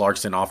 Jordan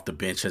Clarkson off the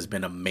bench has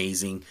been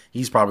amazing.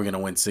 He's probably going to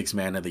win 6th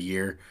Man of the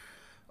Year.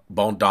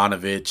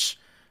 Bogdanovich,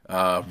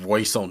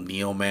 Royce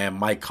O'Neal, man.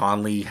 Mike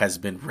Conley has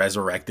been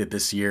resurrected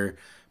this year.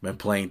 Been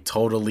playing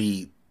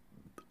totally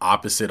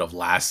opposite of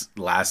last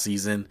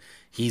season.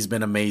 He's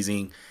been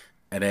amazing.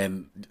 And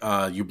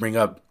then you bring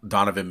up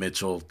Donovan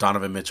Mitchell.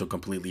 Donovan Mitchell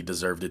completely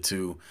deserved it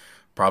too.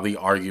 Probably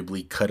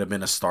arguably could have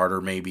been a starter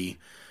maybe.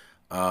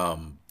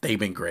 They've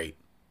been great.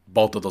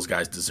 Both of those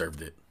guys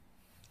deserved it.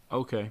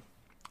 Okay.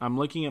 I'm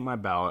looking at my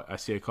ballot. I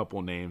see a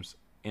couple names,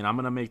 and I'm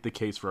going to make the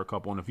case for a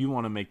couple. And if you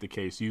want to make the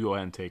case, you go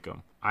ahead and take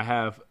them. I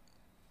have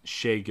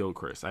Shea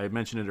Gilchrist. I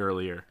mentioned it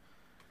earlier.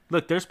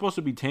 Look, they're supposed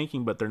to be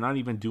tanking, but they're not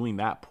even doing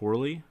that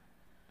poorly.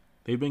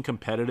 They've been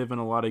competitive in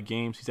a lot of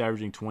games. He's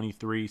averaging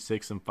 23,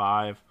 6, and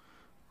 5.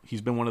 He's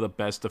been one of the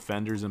best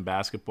defenders in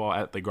basketball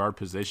at the guard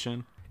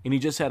position. And he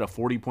just had a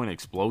 40-point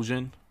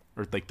explosion,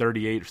 or like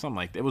 38 or something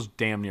like that. It was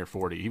damn near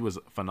 40. He was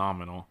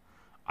phenomenal.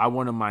 I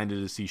wouldn't have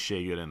minded to see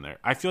Shea get in there.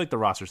 I feel like the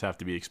rosters have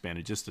to be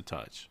expanded just a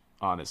touch.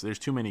 Honestly, there's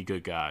too many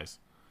good guys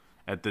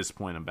at this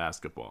point in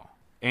basketball.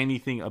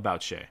 Anything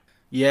about Shea?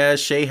 Yeah,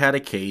 Shea had a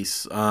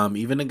case.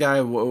 Even a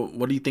guy,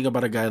 what do you think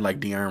about a guy like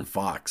De'Aaron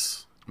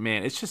Fox?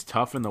 Man, it's just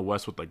tough in the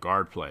West with the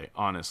guard play,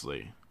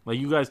 honestly. Like,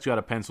 you guys got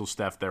to pencil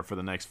Steph there for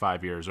the next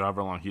 5 years, or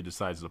however long he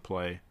decides to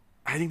play.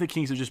 I think the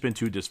Kings have just been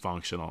too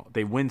dysfunctional.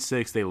 They win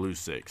 6, they lose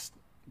 6.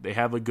 They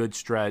have a good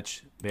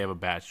stretch, they have a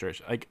bad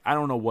stretch. Like, I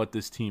don't know what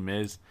this team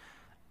is.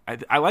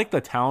 I like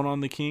the talent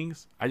on the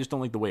Kings. I just don't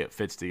like the way it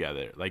fits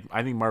together. Like,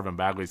 I think Marvin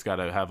Bagley's got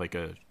to have, like,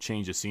 a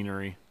change of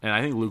scenery. And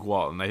I think Luke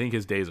Walton, I think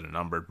his days are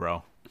numbered,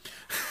 bro.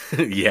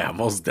 Yeah,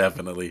 most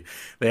definitely.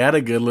 They had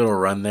a good little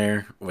run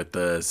there with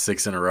the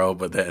 6 in a row,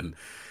 but then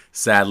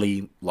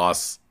sadly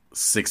lost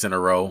 6 in a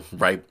row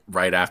right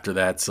after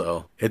that.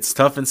 So it's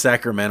tough in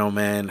Sacramento,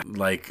 man.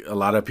 Like, a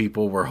lot of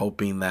people were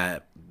hoping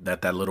that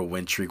little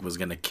win streak was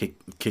gonna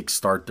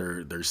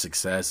kickstart their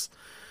success,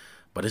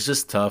 but it's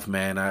just tough,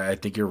 man. I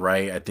think you're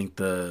right. I think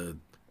the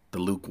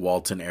Luke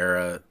Walton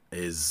era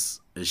is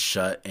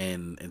shut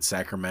in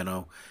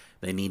Sacramento.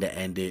 They need to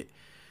end it.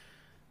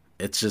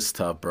 It's just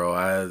tough,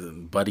 bro.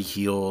 Buddy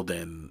Hield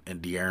and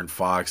De'Aaron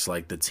Fox,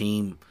 like, the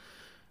team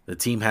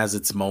has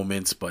its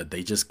moments, but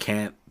they just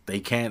can't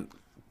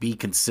be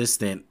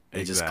consistent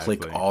and just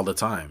click all the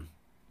time.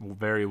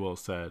 Very well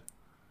said.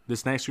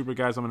 This next group of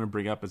guys I'm going to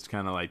bring up, it's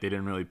kind of like they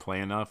didn't really play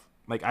enough.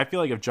 Like, I feel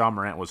like if John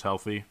Morant was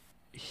healthy,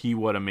 he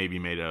would have maybe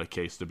made a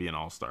case to be an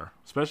all-star,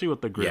 especially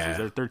with the Grizzlies.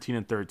 Yeah. They're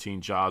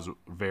 13-13. Ja's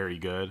very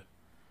good.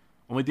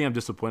 Only thing I'm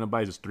disappointed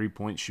by is his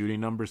three-point shooting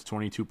numbers,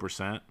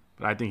 22%.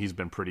 But I think he's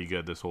been pretty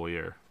good this whole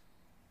year.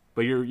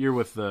 But you're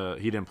with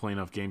he didn't play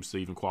enough games to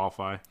even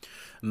qualify?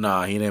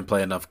 Nah, he didn't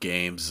play enough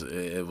games.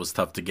 It was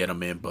tough to get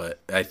him in, but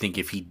I think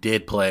if he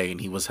did play and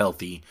he was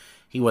healthy,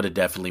 he would have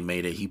definitely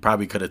made it. He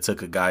probably could have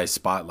took a guy's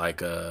spot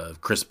like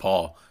Chris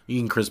Paul. You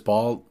think Chris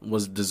Paul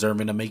was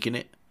deserving of making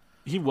it?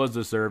 He was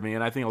deserving,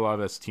 and I think a lot of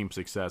that's team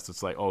success.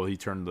 It's like, oh, he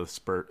turned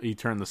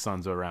the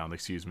Suns around,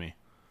 excuse me.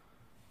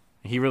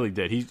 He really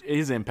did.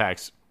 His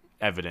impact's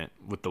evident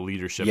with the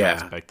leadership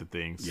aspect of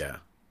things. Yeah.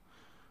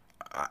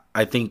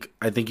 I think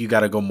you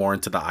got to go more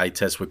into the eye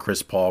test with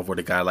Chris Paul with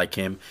a guy like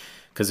him,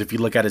 because if you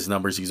look at his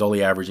numbers, he's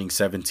only averaging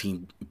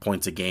 17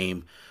 points a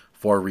game,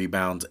 4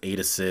 rebounds, 8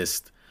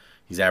 assists.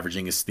 He's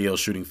averaging a steal,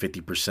 shooting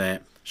 50%,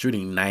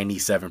 shooting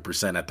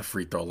 97% at the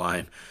free throw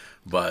line.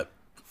 But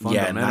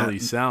fundamentally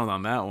sound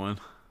on that one.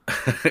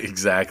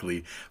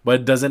 Exactly.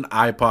 But it doesn't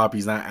eye pop.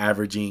 He's not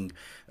averaging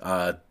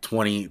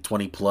 20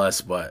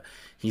 plus, but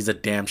he's a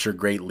damn sure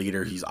great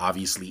leader. He's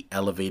obviously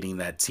elevating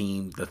that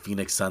team. The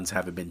Phoenix Suns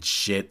haven't been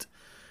shit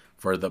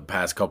for the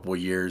past couple of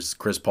years.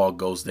 Chris Paul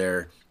goes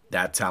there.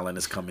 That talent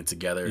is coming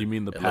together. You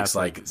mean the past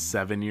like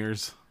 7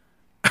 years?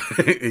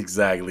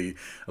 Exactly. It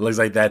looks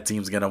like that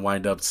team's going to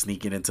wind up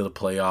sneaking into the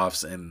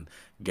playoffs and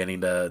getting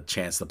the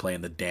chance to play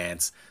in the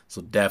dance.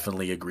 So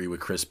definitely agree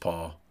with Chris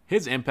Paul.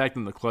 His impact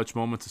in the clutch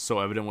moments is so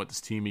evident with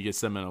this team. He gets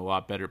them in a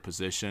lot better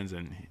positions,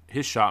 and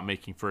his shot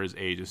making for his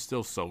age is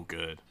still so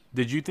good.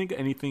 Did you think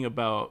anything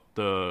about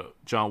the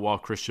John Wall,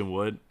 Christian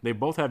Wood? They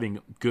both having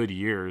good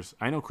years.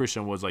 I know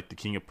Christian Wood's like the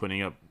king of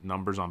putting up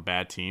numbers on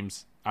bad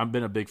teams. I've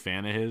been a big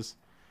fan of his.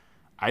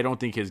 I don't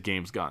think his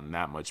game's gotten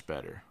that much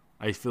better.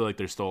 I feel like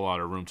there's still a lot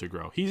of room to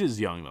grow. He's just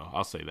young, though.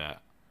 I'll say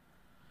that.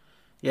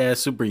 Yeah,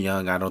 super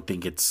young. I don't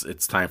think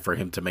it's time for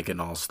him to make an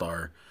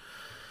all-star.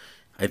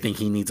 I think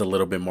he needs a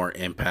little bit more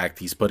impact.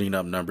 He's putting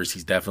up numbers.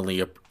 He's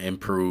definitely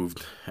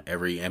improved.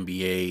 Every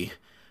NBA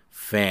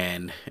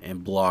fan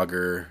and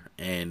blogger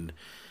and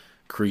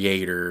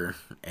creator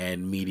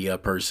and media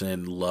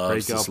person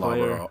loves to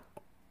slobber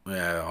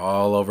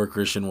all over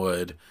Christian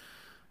Wood.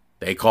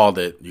 They called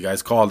it. You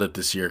guys called it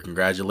this year.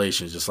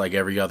 Congratulations, just like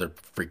every other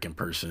freaking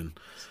person.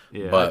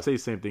 Yeah, but I'd say the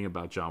same thing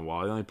about John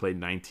Wall. He only played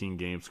 19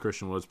 games.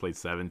 Christian Wood's played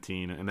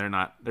 17, and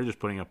they're just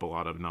putting up a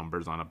lot of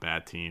numbers on a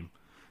bad team.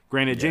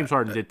 Granted, James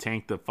Harden did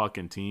tank the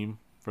fucking team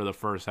for the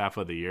first half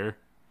of the year,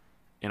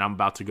 and I'm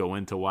about to go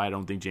into why I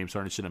don't think James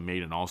Harden should have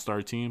made an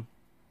all-star team.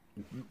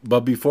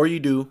 But before you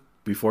do,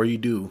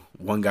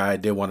 one guy I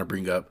did want to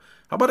bring up.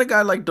 How about a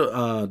guy like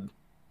DeMar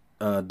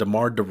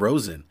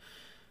DeRozan?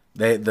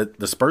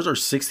 The Spurs are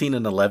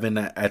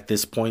 16-11 at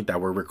this point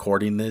that we're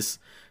recording this.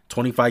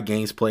 25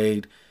 games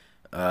played,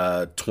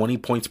 20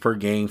 points per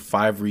game,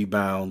 5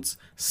 rebounds,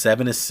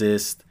 7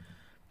 assists,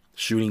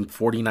 shooting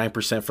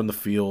 49% from the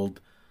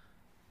field,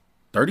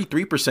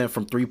 33%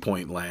 from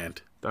three-point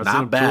land. That's not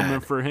an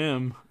improvement bad for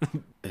him.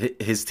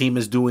 His team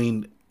is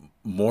doing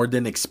more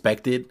than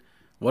expected.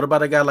 What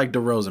about a guy like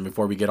DeRozan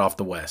before we get off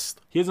the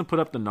West? He hasn't put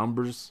up the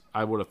numbers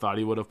I would have thought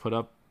he would have put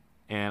up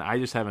And I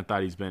just haven't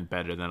thought he's been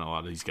better than a lot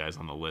of these guys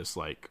on the list.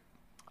 Like,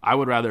 I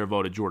would rather have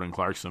voted Jordan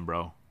Clarkson,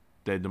 bro,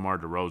 than DeMar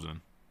DeRozan.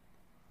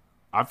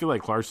 I feel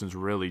like Clarkson's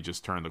really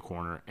just turned the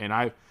corner. And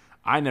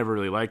I never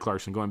really liked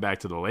Clarkson going back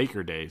to the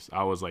Laker days.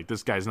 I was like,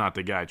 this guy's not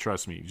the guy.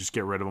 Trust me. Just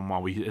get rid of him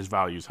while his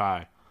value's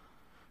high.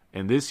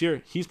 And this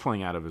year, he's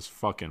playing out of his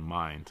fucking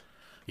mind.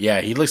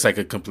 Yeah, he looks like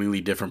a completely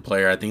different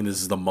player. I think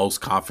this is the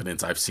most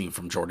confidence I've seen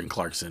from Jordan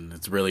Clarkson.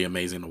 It's really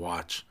amazing to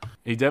watch.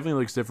 He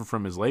definitely looks different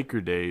from his Laker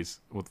days.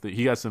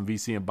 He got some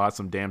VC and bought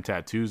some damn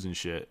tattoos and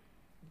shit.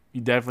 He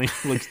definitely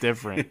looks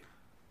different.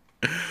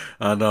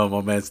 I know,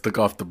 my man took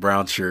off the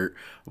brown shirt.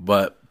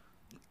 But,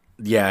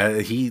 yeah,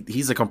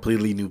 he's a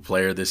completely new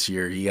player this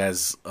year. He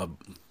has a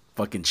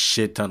fucking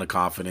shit ton of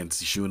confidence.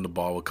 He's shooting the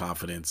ball with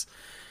confidence.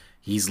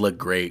 He's looked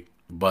great.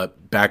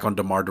 But back on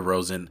DeMar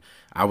DeRozan,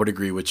 I would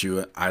agree with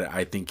you.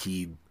 I think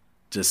he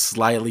just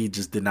slightly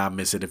just did not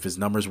miss it. If his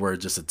numbers were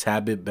just a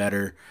tad bit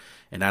better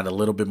and had a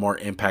little bit more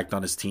impact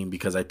on his team,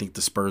 because I think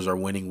the Spurs are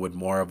winning with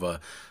more of a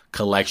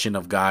collection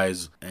of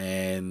guys.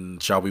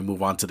 And shall we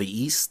move on to the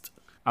East?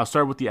 I'll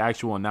start with the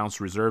actual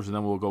announced reserves, and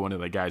then we'll go into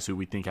the guys who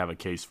we think have a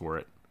case for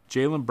it.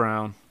 Jaylen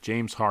Brown,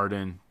 James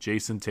Harden,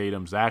 Jason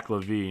Tatum, Zach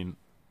LaVine,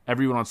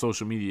 everyone on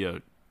social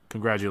media,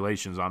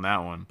 congratulations on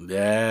that one.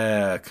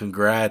 Yeah,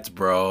 congrats,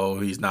 bro.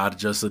 He's not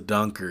just a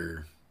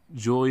dunker.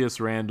 Julius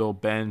Randle,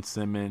 Ben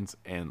Simmons,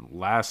 and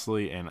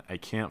lastly, and I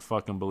can't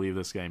fucking believe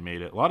this guy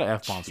made it. A lot of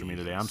F-bombs for me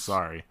today. I'm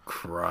sorry.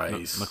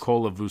 Christ.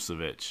 Nikola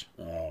Vucevic.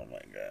 Oh,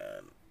 my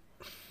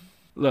God.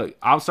 Look,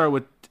 I'll start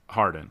with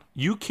Harden.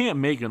 You can't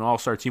make an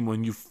all-star team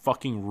when you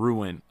fucking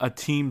ruin a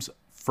team's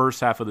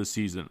first half of the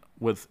season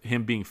with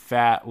him being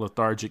fat,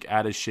 lethargic,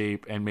 out of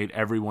shape, and made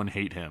everyone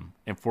hate him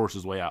and force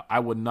his way out.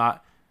 I would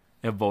not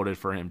have voted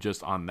for him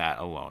just on that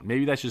alone.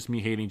 Maybe that's just me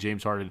hating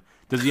James Harden.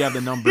 Does he have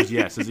the numbers?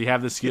 Yes. Does he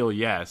have the skill?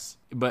 Yes.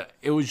 But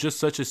it was just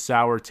such a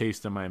sour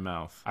taste in my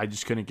mouth. I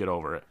just couldn't get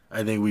over it.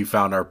 I think we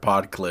found our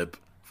pod clip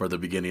for the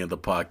beginning of the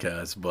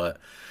podcast,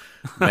 but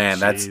man,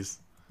 that's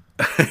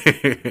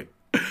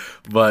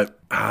but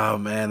oh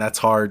man, that's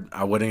hard.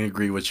 I wouldn't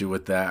agree with you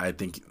with that. I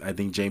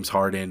think James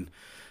Harden,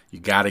 you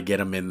got to get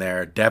him in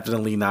there.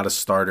 Definitely not a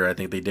starter. I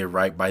think they did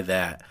right by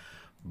that.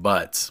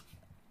 But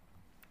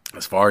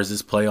as far as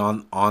his play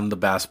on the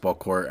basketball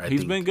court,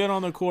 he's been good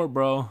on the court,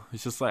 bro.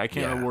 It's just like I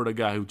can't award a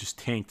guy who just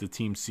tanked the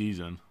team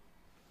season.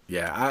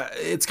 Yeah,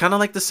 it's kind of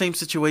like the same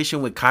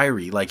situation with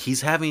Kyrie. Like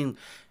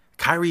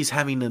Kyrie's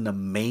having an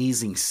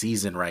amazing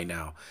season right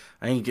now.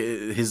 I think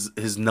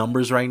his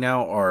numbers right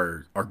now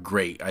are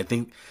great. I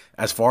think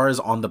as far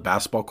as on the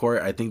basketball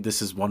court, I think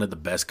this is one of the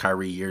best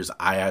Kyrie years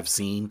I have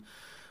seen.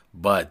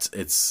 But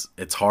it's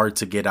hard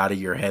to get out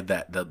of your head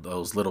that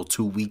those little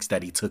 2 weeks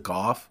that he took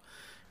off.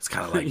 It's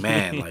kind of like,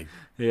 man, like,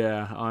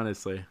 yeah,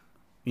 honestly,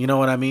 you know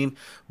what I mean?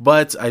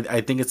 But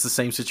I think it's the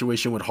same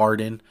situation with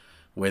Harden,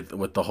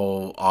 with the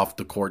whole off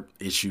the court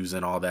issues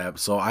and all that.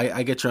 So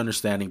I get your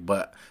understanding,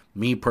 but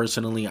me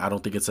personally, I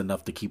don't think it's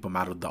enough to keep him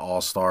out of the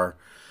All-Star.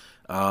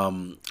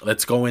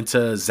 Let's go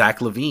into Zach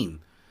LaVine.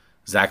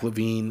 Zach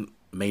LaVine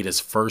made his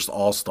first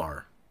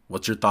All-Star.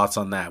 What's your thoughts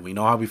on that? We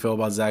know how we feel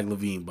about Zach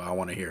LaVine, but I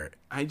want to hear it.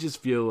 I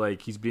just feel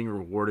like he's being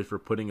rewarded for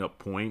putting up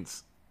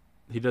points.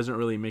 He doesn't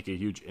really make a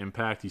huge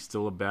impact. He's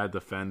still a bad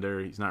defender.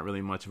 He's not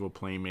really much of a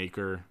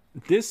playmaker.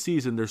 This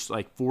season, there's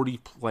like 40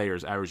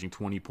 players averaging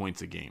 20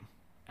 points a game.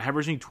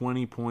 Averaging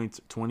 20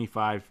 points,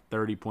 25,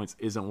 30 points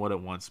isn't what it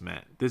once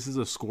meant. This is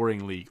a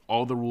scoring league.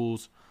 All the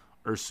rules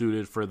are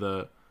suited for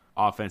the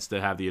offense to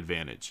have the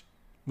advantage.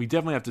 We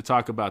definitely have to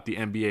talk about the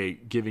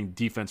NBA giving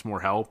defense more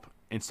help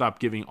and stop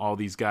giving all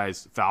these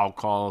guys foul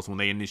calls when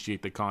they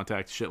initiate the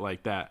contact, shit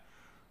like that.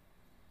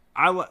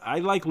 I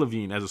like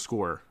LaVine as a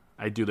scorer.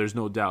 I do. There's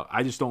no doubt.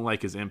 I just don't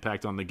like his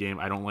impact on the game.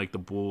 I don't like the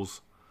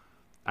Bulls.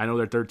 I know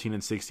they're 13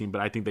 and 16,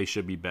 but I think they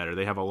should be better.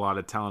 They have a lot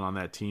of talent on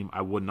that team.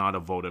 I would not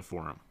have voted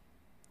for him.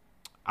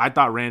 I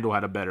thought Randall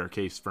had a better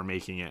case for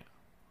making it,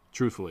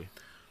 truthfully.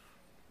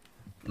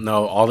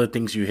 No, all the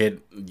things you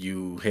hit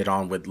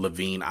on with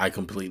LaVine, I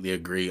completely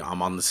agree.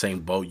 I'm on the same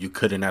boat. You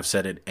couldn't have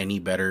said it any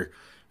better.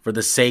 For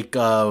the sake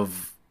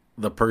of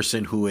the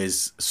person who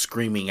is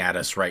screaming at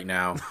us right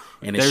now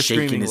and is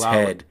shaking his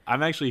head.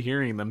 I'm actually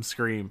hearing them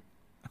scream.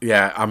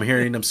 Yeah, I'm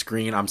hearing them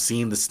scream. I'm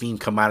seeing the steam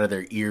come out of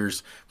their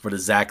ears for the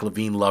Zach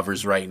LaVine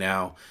lovers right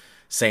now,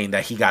 saying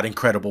that he got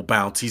incredible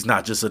bounce. He's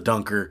not just a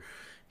dunker.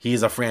 He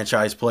is a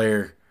franchise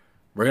player.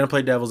 We're going to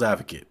play devil's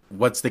advocate.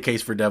 What's the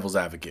case for devil's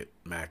advocate,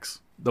 Max?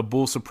 The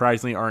Bulls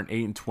surprisingly aren't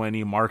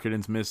 8-20.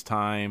 Markkanen missed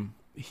time.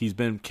 He's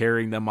been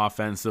carrying them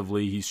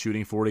offensively. He's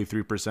shooting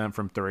 43%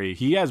 from three.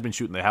 He has been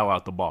shooting the hell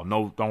out the ball.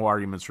 No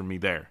arguments from me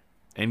there.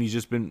 And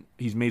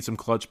he's made some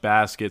clutch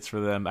baskets for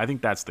them. I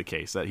think that's the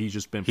case, that he's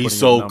just been putting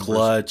so up numbers.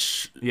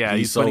 Clutch. Yeah,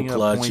 he's so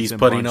clutch. He's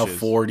putting up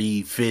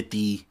 40,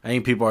 50. I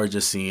think people are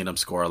just seeing him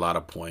score a lot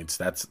of points.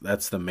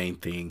 That's the main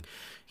thing.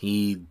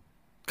 He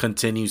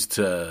continues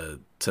to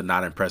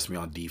not impress me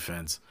on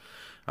defense.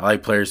 I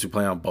like players who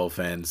play on both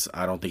ends.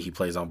 I don't think he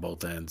plays on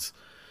both ends.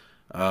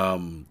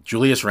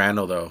 Julius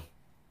Randle, though,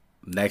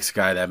 next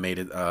guy that made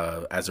it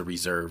as a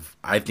reserve.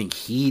 I think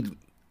he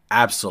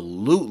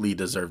absolutely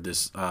deserve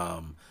this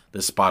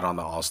spot on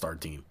the All-Star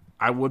team.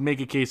 I would make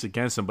a case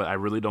against him, but I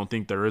really don't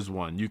think there is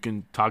one. You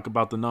can talk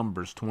about the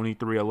numbers: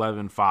 23,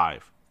 11,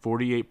 5,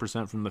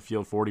 48% from the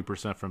field,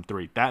 40% from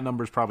three. That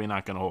number's probably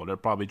not going to hold. It'll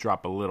probably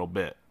drop a little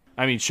bit.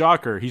 I mean,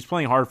 shocker, he's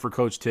playing hard for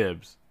Coach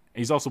Tibbs.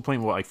 He's also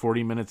playing, like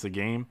 40 minutes a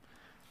game?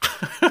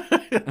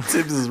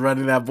 Tibbs is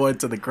running that boy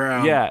to the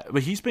ground. Yeah,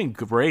 but he's been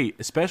great,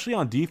 especially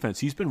on defense.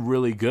 He's been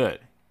really good.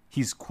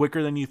 He's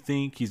quicker than you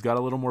think. He's got a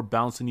little more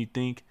bounce than you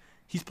think.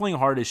 He's playing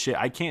hard as shit.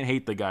 I can't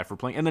hate the guy for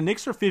playing. And the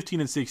Knicks are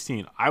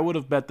 15-16. I would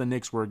have bet the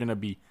Knicks were going to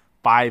be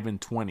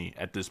 5-20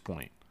 at this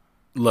point.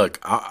 Look,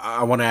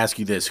 I want to ask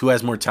you this. Who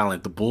has more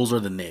talent, the Bulls or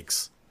the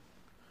Knicks?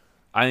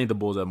 I think the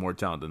Bulls have more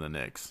talent than the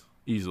Knicks,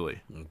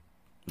 easily.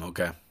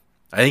 Okay.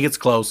 I think it's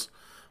close,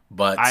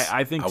 but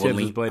I think Tibbs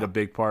has played a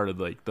big part of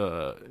like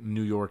the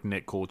New York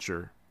Knick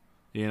culture.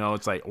 You know,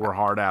 it's like we're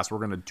hard ass. We're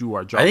gonna do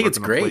our job. I think it's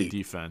great. Play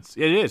defense.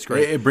 It is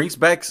great. It brings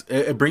back the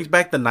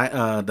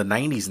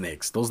 '90s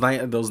Knicks. Those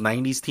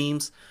 '90s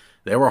teams,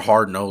 they were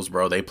hard nosed,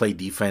 bro. They played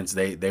defense.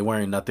 They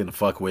weren't nothing to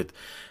fuck with.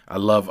 I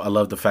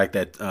love the fact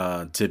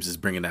that Tibbs is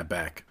bringing that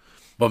back.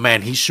 But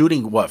man, he's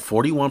shooting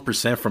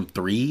 41% from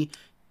three.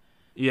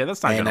 Yeah,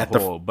 that's not gonna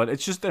hold. But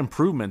it's just an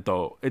improvement,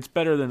 though. It's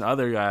better than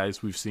other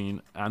guys we've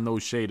seen. I no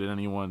shade at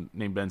anyone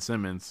named Ben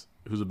Simmons,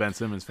 who's a Ben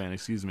Simmons fan.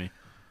 Excuse me.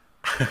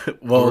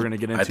 Well, we're gonna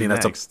get into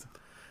next.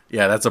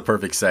 That's a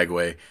perfect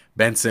segue.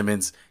 Ben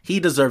Simmons, he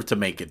deserved to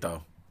make it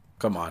though.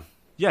 Come on.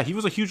 Yeah, he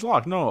was a huge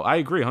lock. No, I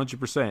agree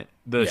 100%.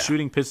 The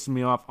shooting pisses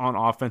me off on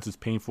offense. It's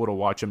painful to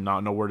watch him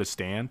not know where to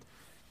stand.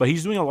 But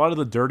he's doing a lot of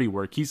the dirty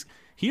work.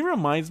 He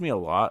reminds me a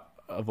lot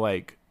of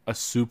like a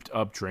souped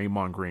up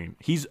Draymond Green.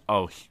 He's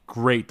a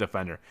great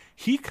defender.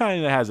 He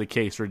kind of has a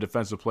case for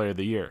Defensive Player of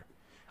the Year.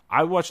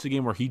 I watched the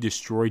game where he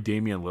destroyed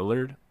Damian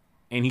Lillard.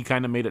 And he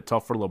kind of made it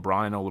tough for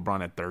LeBron. I know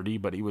LeBron at 30,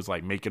 but he was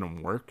like making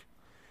him work.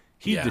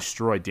 He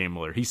destroyed Dame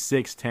Lillard. He's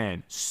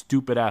 6'10",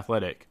 stupid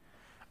athletic.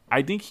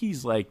 I think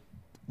he's like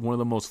one of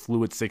the most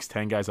fluid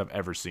 6'10" guys I've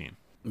ever seen.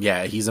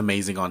 Yeah, he's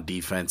amazing on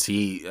defense.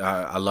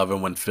 I love it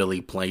when Philly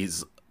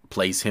plays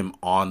him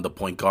on the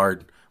point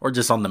guard or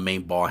just on the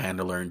main ball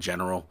handler in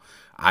general.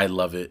 I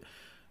love it.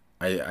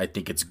 I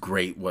think it's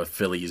great what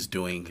Philly is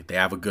doing. They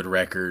have a good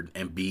record.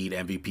 Embiid,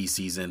 MVP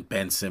season.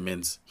 Ben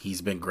Simmons,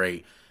 he's been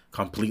great.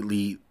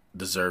 Completely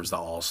deserves the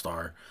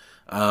All-Star.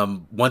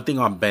 One thing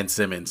on Ben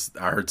Simmons,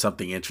 I heard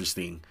something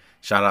interesting.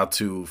 Shout out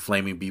to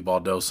Flaming B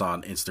Baldos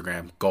on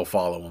Instagram. Go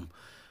follow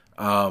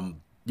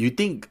him. You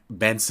think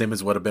Ben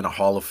Simmons would have been a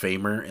Hall of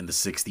Famer in the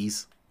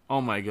 60s?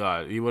 Oh my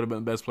God. He would have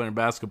been the best player in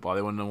basketball.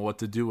 They wouldn't know what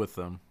to do with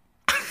him.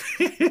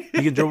 He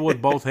can dribble with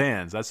both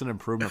hands. That's an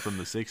improvement from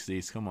the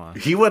 60s. Come on.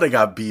 He would have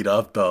got beat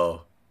up,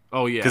 though.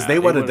 Oh, yeah. Because they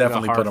would have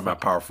definitely put him at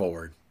power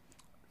forward.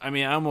 I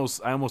mean, I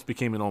almost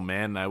became an old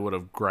man, and I would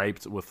have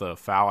griped with a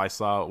foul I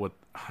saw.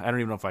 I don't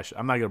even know if I should.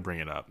 I'm not going to bring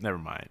it up. Never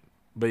mind.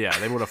 But, yeah,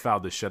 they would have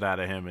fouled the shit out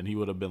of him, and he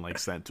would have been, like,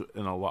 sent to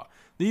in a lot.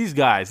 These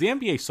guys, the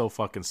NBA is so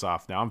fucking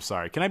soft now. I'm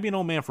sorry. Can I be an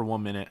old man for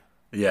 1 minute?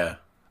 Yeah.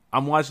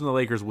 I'm watching the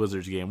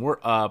Lakers-Wizards game. We're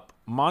up.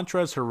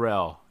 Montrezl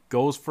Harrell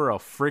goes for a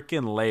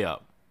freaking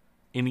layup,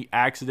 and he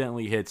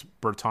accidentally hits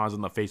Bertans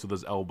in the face with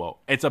his elbow.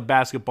 It's a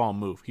basketball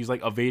move. He's,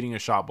 like, evading a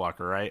shot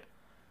blocker, right?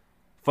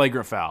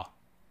 Flagrant foul.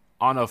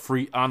 On a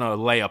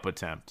layup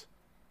attempt.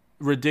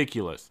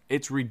 Ridiculous.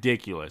 It's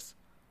ridiculous.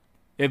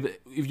 If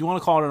you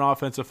want to call it an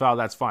offensive foul,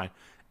 that's fine.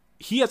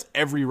 He has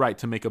every right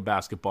to make a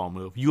basketball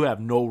move. You have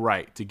no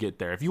right to get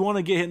there. If you want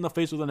to get hit in the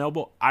face with an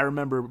elbow, I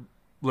remember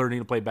learning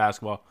to play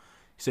basketball.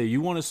 You say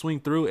you want to swing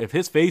through. If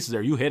his face is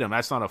there, you hit him.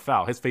 That's not a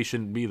foul. His face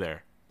shouldn't be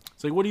there.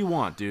 It's like, what do you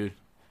want, dude?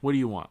 What do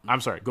you want?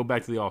 I'm sorry. Go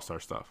back to the All-Star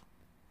stuff.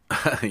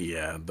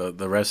 Yeah, the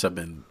refs have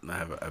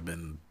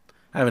been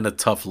having a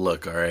tough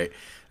look, all right?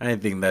 I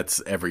think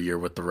that's every year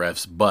with the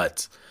refs.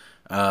 But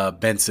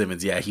Ben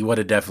Simmons, yeah, he would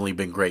have definitely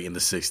been great in the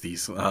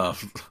 60s.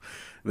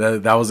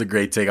 That was a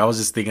great take. I was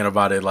just thinking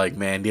about it like,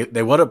 man,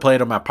 they would have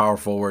played him at power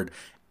forward,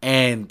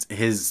 and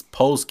his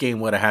post game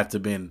would have had to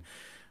been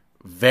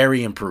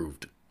very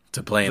improved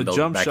to play in the those.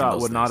 Jump back shot in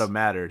those would days. not have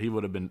mattered. He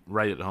would have been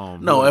right at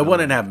home. No, it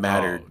wouldn't have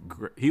mattered.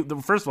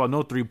 First of all,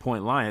 no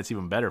 3-point line. It's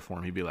even better for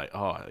him. He'd be like,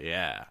 oh,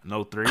 yeah,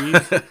 no threes?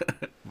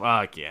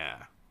 Fuck, yeah.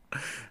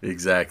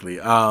 Exactly.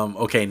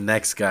 Okay,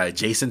 next guy,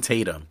 Jason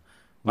Tatum.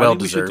 Well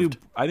deserved.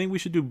 I think we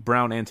should do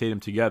Brown and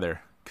Tatum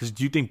together. Because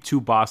do you think two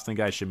Boston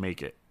guys should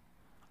make it?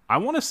 I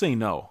want to say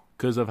no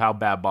because of how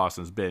bad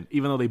Boston's been,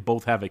 even though they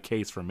both have a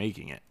case for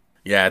making it.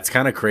 Yeah, it's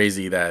kind of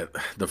crazy that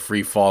the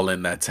free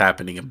falling that's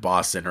happening in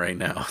Boston right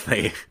now.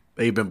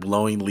 They've been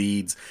blowing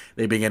leads.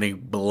 They've been getting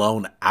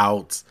blown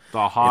out.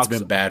 The Hawks it's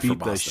been bad beat for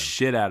Boston. the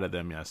shit out of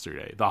them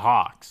yesterday. The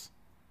Hawks.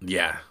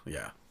 Yeah.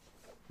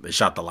 They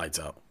shot the lights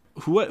out.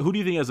 Who do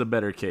you think has a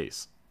better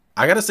case?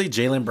 I got to say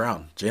Jaylen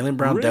Brown. Jaylen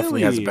Brown Really?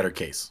 definitely has a better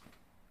case.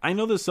 I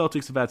know the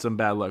Celtics have had some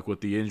bad luck with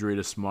the injury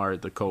to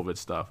Smart, the COVID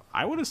stuff.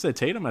 I would have said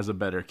Tatum has a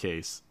better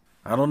case.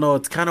 I don't know.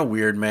 It's kind of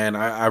weird, man.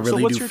 I really do feel.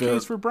 So what's your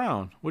case for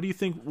Brown? What do you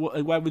think?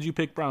 Why would you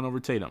pick Brown over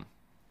Tatum?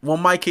 Well,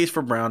 my case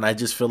for Brown, I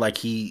just feel like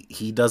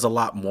he does a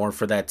lot more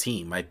for that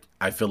team.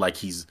 I feel like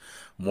he's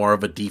more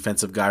of a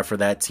defensive guy for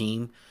that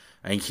team.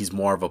 I think he's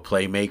more of a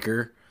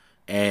playmaker.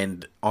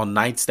 And on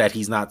nights that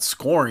he's not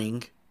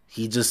scoring,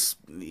 he does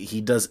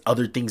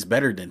other things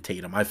better than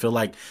Tatum. I feel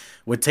like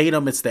with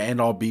Tatum, it's the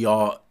end all be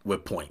all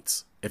with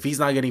points. If he's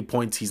not getting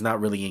points, he's not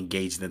really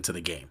engaged into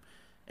the game,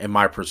 in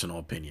my personal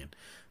opinion.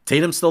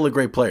 Tatum's still a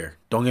great player.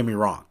 Don't get me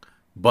wrong.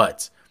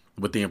 But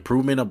with the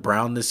improvement of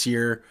Brown this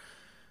year,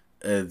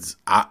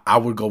 I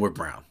would go with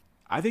Brown.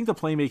 I think the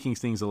playmaking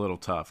thing's a little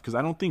tough because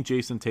I don't think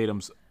Jason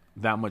Tatum's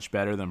that much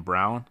better than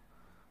Brown.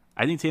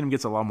 I think Tatum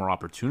gets a lot more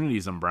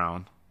opportunities than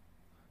Brown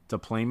to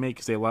play make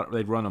because they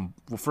run them.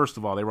 Well, first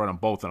of all, they run them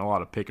both in a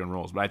lot of pick and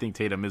rolls, but I think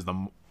Tatum is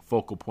the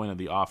focal point of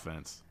the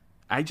offense.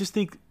 I just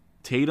think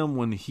Tatum,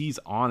 when he's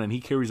on, and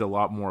he carries a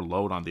lot more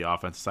load on the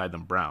offensive side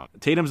than Brown.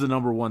 Tatum's the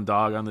number one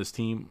dog on this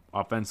team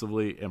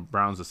offensively, and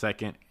Brown's the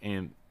second,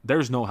 and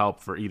there's no help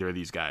for either of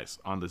these guys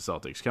on the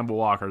Celtics. Kemba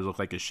Walker looks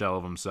like a shell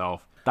of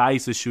himself.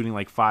 Theis is shooting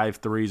like 5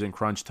 threes in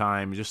crunch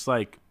time. Just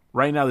like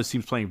right now, this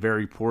team's playing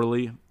very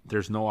poorly.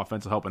 There's no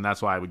offensive help, and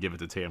that's why I would give it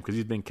to Tatum because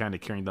he's been kind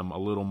of carrying them a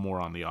little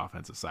more on the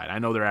offensive side. I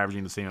know they're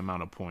averaging the same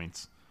amount of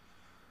points.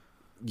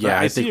 Yeah,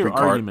 I see your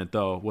argument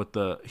though with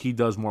he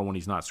does more when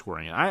he's not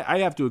scoring. And I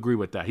have to agree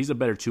with that. He's a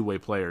better two-way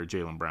player,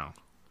 Jaylen Brown.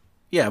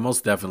 Yeah,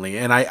 most definitely.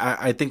 And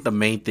I think the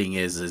main thing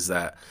is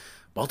that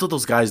both of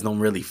those guys don't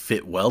really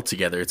fit well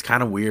together. It's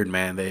kind of weird,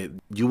 man.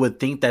 You would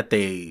think that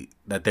they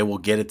will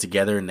get it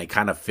together and they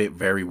kind of fit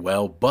very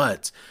well,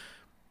 but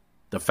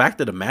the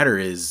fact of the matter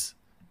is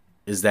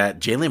that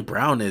Jaylen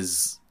Brown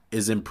is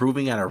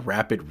improving at a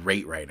rapid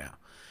rate right now.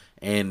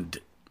 And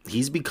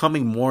he's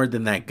becoming more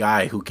than that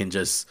guy who can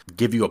just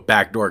give you a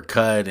backdoor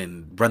cut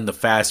and run the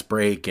fast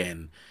break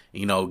and,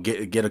 you know,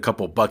 get a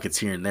couple buckets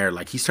here and there.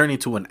 Like, he's turning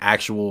into an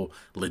actual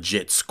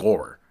legit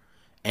scorer.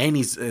 And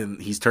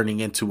he's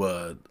turning into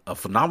a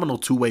phenomenal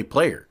two-way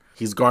player.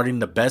 He's guarding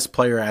the best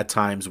player at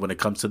times when it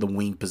comes to the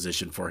wing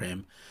position for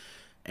him.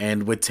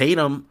 And with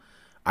Tatum,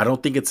 I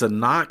don't think it's a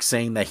knock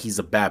saying that he's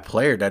a bad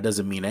player. That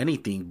doesn't mean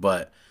anything,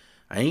 but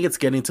I think it's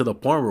getting to the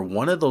point where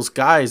one of those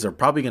guys are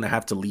probably going to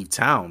have to leave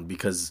town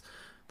because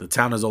the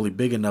town is only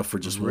big enough for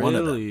just one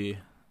of them.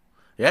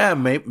 Yeah,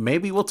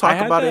 maybe we'll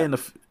talk about it in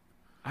the.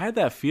 I had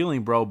that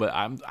feeling, bro, but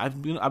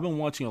I've been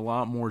watching a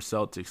lot more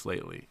Celtics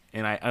lately,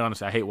 and I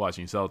honestly hate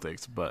watching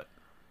Celtics, but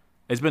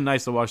it's been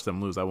nice to watch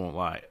them lose. I won't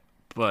lie,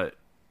 but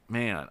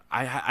man,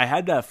 I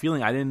had that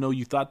feeling. I didn't know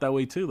you thought that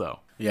way too, though.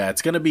 Yeah,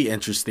 it's going to be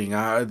interesting.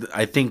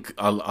 I think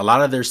a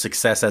lot of their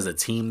success as a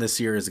team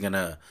this year is going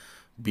to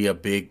be a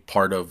big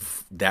part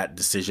of that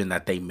decision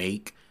that they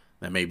make,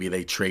 that maybe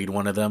they trade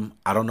one of them.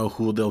 I don't know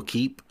who they'll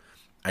keep.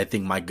 I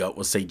think my gut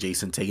will say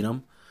Jason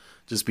Tatum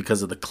just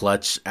because of the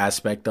clutch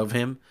aspect of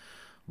him.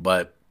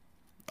 But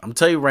I'm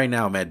telling you right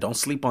now, man, don't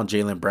sleep on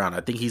Jaylen Brown.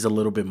 I think he's a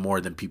little bit more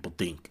than people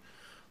think.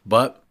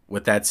 But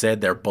with that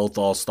said, they're both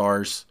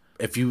all-stars.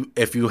 If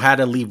you had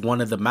to leave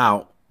one of them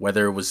out,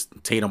 whether it was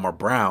Tatum or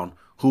Brown,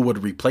 who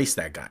would replace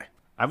that guy?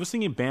 I was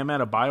thinking Bam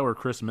Adebayo or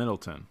Chris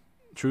Middleton.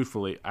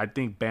 Truthfully, I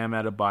think Bam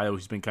Adebayo,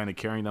 he's been kind of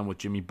carrying them with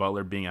Jimmy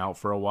Butler being out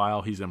for a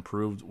while. He's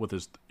improved with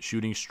his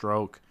shooting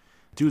stroke.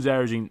 Dude's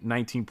averaging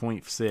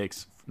 19.6,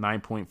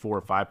 9.4,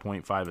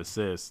 5.5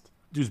 assists.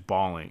 Dude's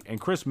balling.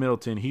 And Chris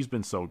Middleton, he's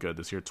been so good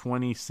this year.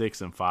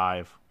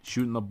 26-5,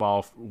 shooting the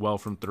ball well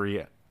from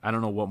three. I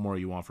don't know what more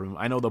you want from him.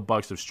 I know the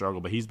Bucks have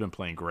struggled, but he's been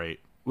playing great.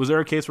 Was there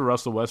a case for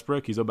Russell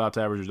Westbrook? He's about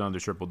to average another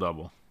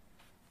triple-double.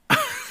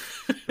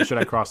 Or should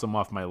I cross him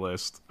off my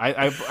list?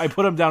 I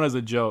put him down as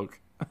a joke.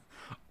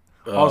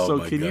 Also,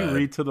 can you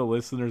read to the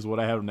listeners what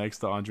I have next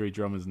to Andre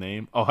Drummond's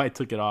name? Oh, I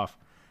took it off.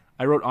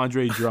 I wrote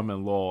Andre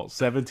Drummond, lol,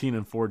 17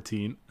 and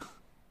 14.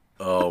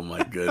 Oh,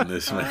 my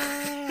goodness,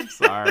 man.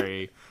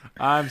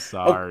 I'm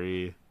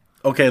sorry.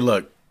 Okay,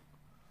 look.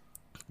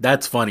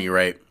 That's funny,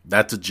 right?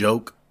 That's a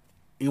joke.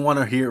 You want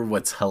to hear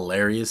what's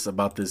hilarious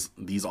about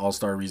these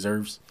All-Star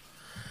reserves?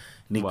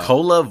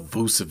 Nikola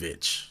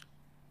Vucevic.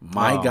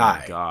 My guy.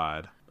 My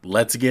God.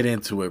 Let's get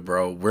into it,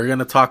 bro. We're going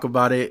to talk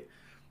about it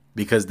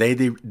because they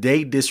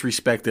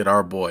disrespected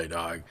our boy,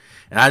 dog.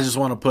 And I just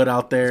want to put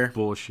out there. That's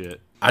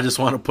bullshit. I just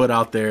want to put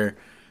out there.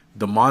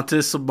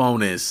 Domantas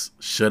Sabonis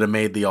should have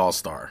made the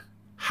All-Star.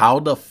 How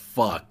the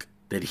fuck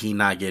did he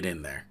not get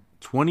in there?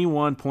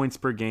 21 points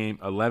per game,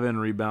 11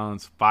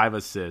 rebounds, 5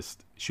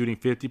 assists, shooting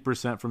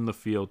 50% from the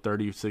field,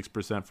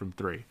 36% from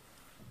three.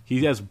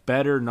 He has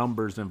better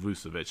numbers than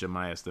Vucevic in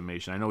my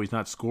estimation. I know he's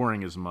not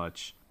scoring as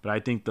much, but I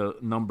think the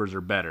numbers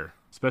are better,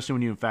 especially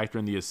when you factor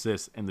in the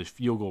assists and the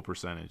field goal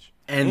percentage.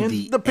 And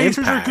the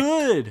Pacers are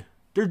good.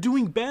 They're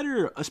doing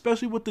better,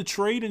 especially with the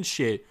trade and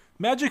shit.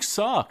 Magic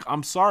suck.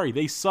 I'm sorry.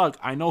 They suck.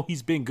 I know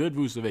he's been good,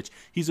 Vucevic.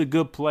 He's a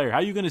good player. How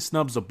are you going to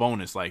snub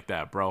Sabonis like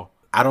that, bro?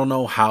 I don't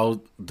know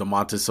how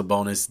Domantas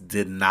Sabonis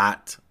did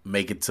not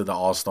make it to the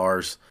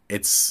All-Stars.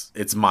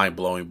 It's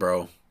mind-blowing,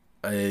 bro.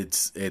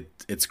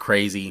 It's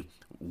crazy.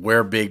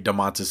 We're big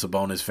Domantas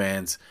Sabonis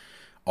fans.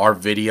 Our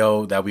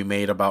video that we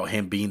made about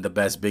him being the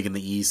best big in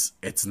the East,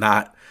 it's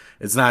not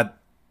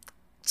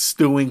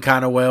stewing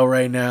kind of well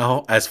right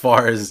now as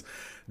far as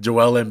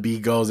Joel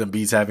Embiid goes.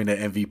 Embiid's having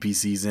an MVP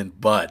season,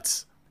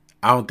 but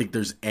I don't think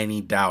there's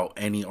any doubt,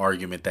 any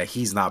argument that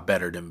he's not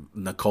better than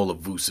Nikola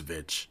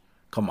Vucevic.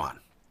 Come on.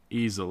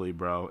 Easily,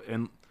 bro.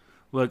 And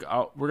look,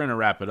 we're going to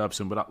wrap it up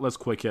soon, but let's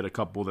quick hit a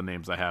couple of the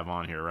names I have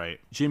on here, right?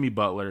 Jimmy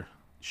Butler.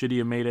 Should he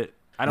have made it?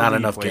 I don't Not think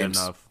enough he played games.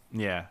 enough.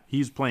 Yeah,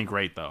 he's playing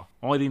great, though.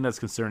 Only thing that's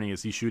concerning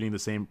is he's shooting the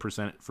same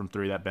percent from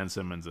three that Ben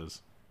Simmons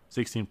is.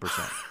 16%.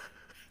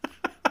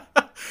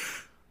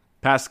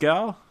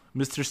 Pascal,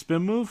 Mr.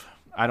 Spin Move.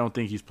 I don't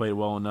think he's played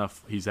well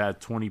enough. He's had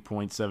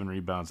 20.7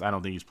 rebounds. I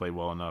don't think he's played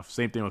well enough.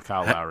 Same thing with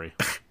Kyle Lowry.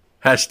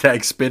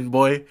 Hashtag spin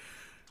boy.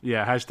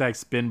 Yeah, hashtag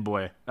spin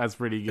boy. That's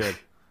pretty good.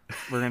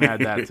 We're going to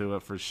add that to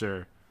it for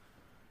sure.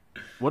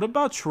 What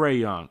about Trae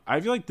Young?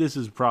 I feel like this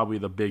is probably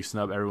the big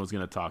snub everyone's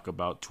going to talk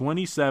about.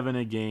 27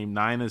 a game,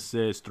 9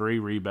 assists,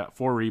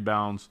 4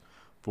 rebounds,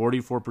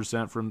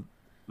 44% from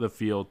the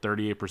field,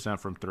 38%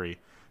 from three.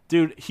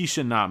 Dude, he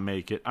should not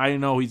make it. I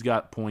know he's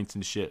got points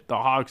and shit. The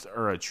Hawks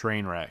are a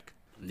train wreck.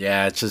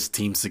 Yeah, it's just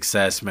team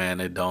success, man.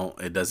 It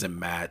doesn't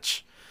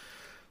match.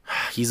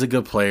 He's a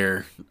good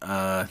player.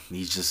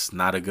 He's just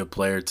not a good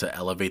player to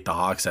elevate the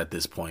Hawks at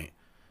this point.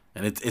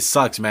 And it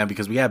sucks, man,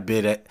 because we had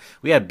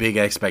big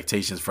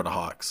expectations for the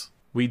Hawks.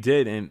 We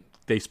did, and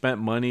they spent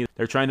money.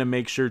 They're trying to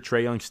make sure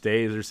Trae Young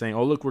stays. They're saying,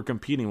 oh, look, we're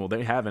competing. Well,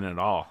 they haven't at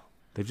all.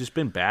 They've just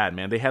been bad,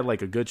 man. They had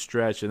like a good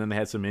stretch, and then they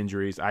had some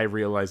injuries. I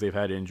realize they've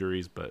had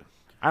injuries, but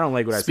I don't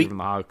like what I see from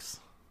the Hawks.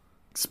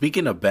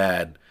 Speaking of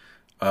bad,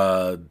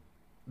 the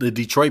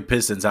Detroit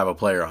Pistons have a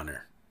player on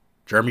there,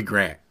 Jeremy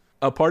Grant.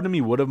 A part of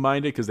me would have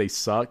minded because they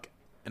suck,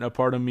 and a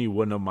part of me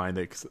wouldn't have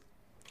minded because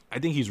I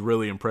think he's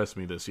really impressed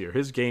me this year.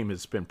 His game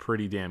has been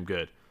pretty damn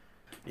good.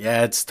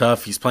 Yeah, it's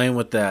tough. He's playing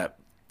with that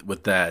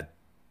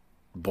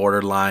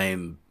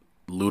borderline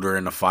looter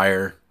in the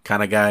fire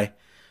kind of guy.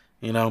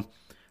 You know,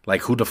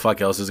 like who the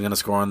fuck else is gonna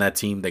score on that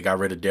team? They got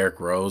rid of Derrick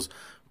Rose.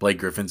 Blake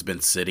Griffin's been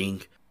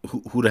sitting.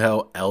 Who the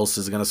hell else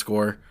is gonna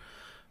score?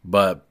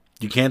 But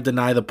you can't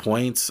deny the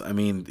points. I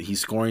mean, he's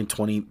scoring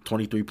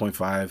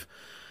 23.5.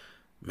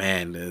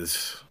 Man,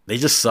 they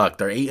just suck.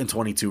 They're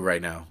 8-22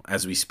 right now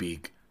as we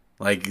speak.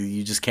 Like,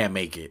 you just can't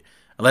make it.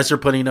 Unless you're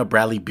putting up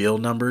Bradley Beal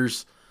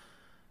numbers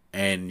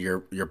and you're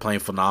playing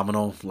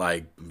phenomenal,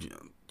 like,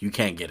 you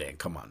can't get in.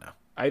 Come on now.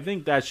 I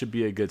think that should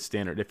be a good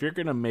standard. If you're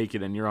going to make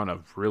it and you're on a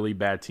really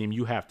bad team,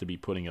 you have to be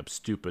putting up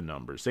stupid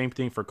numbers. Same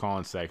thing for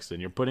Colin Sexton.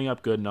 You're putting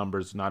up good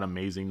numbers, not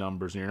amazing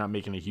numbers, and you're not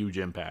making a huge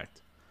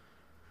impact.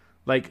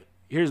 Like,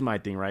 here's my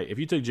thing, right? If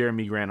you took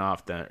Jeremy Grant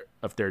off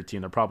their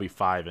team, they're probably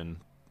 5 and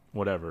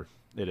whatever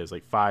it is,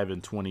 like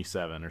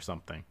 5-27 or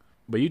something.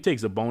 But you take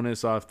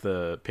Sabonis off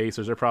the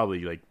Pacers, they're probably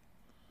like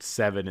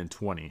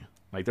 7-20.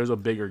 Like, there's a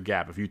bigger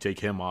gap if you take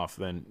him off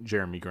than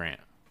Jeremy Grant.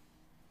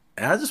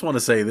 And I just want to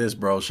say this,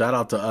 bro. Shout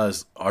out to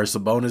us. Our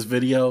Sabonis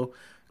video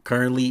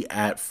currently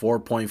at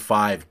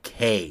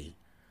 4.5K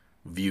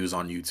views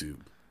on YouTube.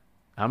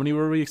 How many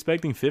were we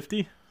expecting?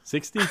 50?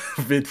 60?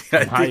 50.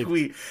 I think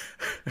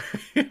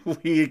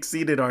we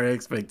exceeded our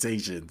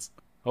expectations.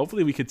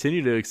 Hopefully we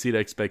continue to exceed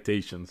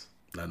expectations.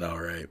 I know,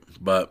 right?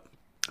 But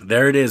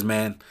there it is,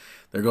 man.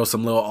 There goes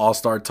some little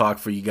all-star talk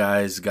for you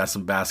guys. Got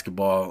some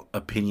basketball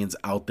opinions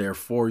out there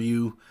for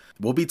you.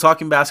 We'll be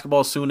talking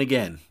basketball soon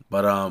again.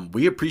 But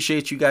we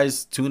appreciate you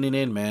guys tuning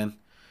in, man.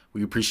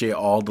 We appreciate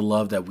all the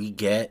love that we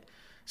get.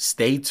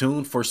 Stay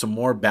tuned for some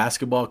more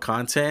basketball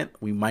content.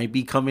 We might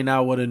be coming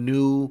out with a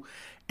new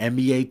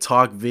NBA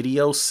talk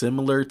video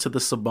similar to the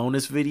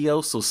Sabonis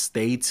video, so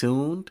stay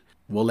tuned.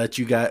 We'll let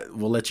you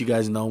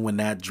guys know when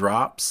that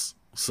drops.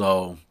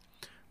 So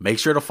make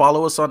sure to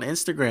follow us on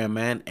Instagram,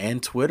 man,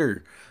 and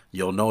Twitter.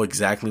 You'll know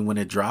exactly when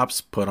it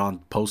drops. Put on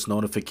post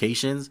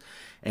notifications.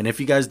 And if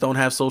you guys don't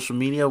have social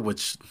media,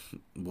 which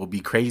will be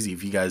crazy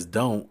if you guys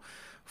don't,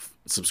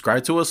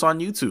 subscribe to us on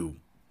YouTube.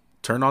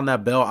 Turn on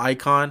that bell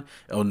icon.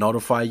 It'll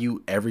notify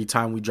you every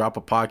time we drop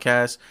a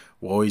podcast.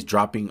 We're always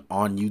dropping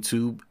on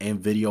YouTube in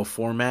video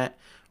format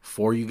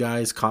for you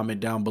guys. Comment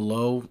down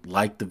below.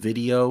 Like the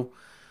video.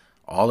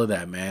 All of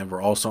that, man.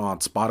 We're also on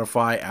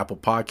Spotify, Apple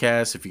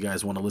Podcasts. If you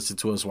guys want to listen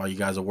to us while you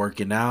guys are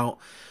working out,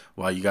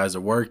 while you guys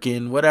are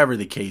working, whatever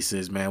the case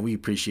is, man, we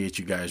appreciate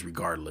you guys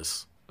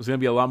regardless. There's going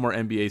to be a lot more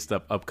NBA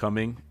stuff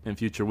upcoming in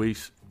future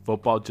weeks.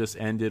 Football just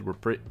ended.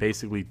 We're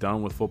basically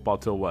done with football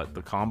till what?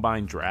 The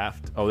combine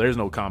draft? Oh, there's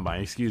no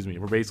combine. Excuse me.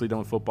 We're basically done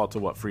with football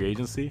till what? Free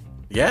agency?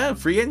 Yeah,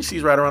 free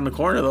agency's right around the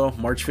corner, though.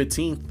 March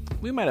 15th.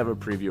 We might have a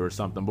preview or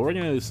something, but we're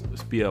going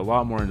to be a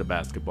lot more into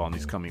basketball in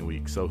these coming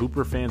weeks. So,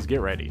 Hooper fans,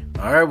 get ready.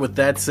 All right, with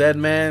that said,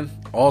 man,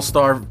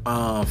 all-star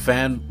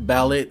fan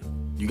ballot,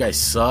 you guys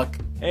suck.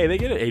 Hey, they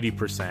get it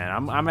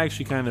 80%. I'm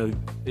actually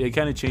it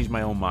kind of changed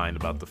my own mind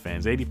about the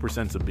fans.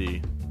 80%'s a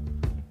B.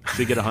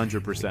 Should get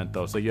 100%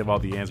 though, so you have all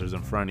the answers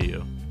in front of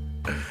you.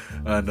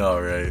 I know,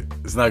 right?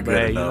 It's not good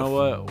enough. You know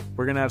what?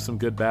 We're gonna have some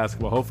good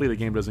basketball. Hopefully the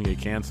game doesn't get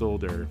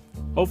canceled, or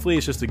hopefully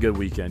it's just a good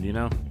weekend. You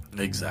know?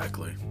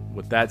 Exactly.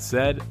 With that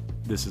said,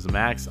 this is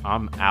Max.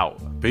 I'm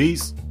out.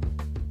 Peace.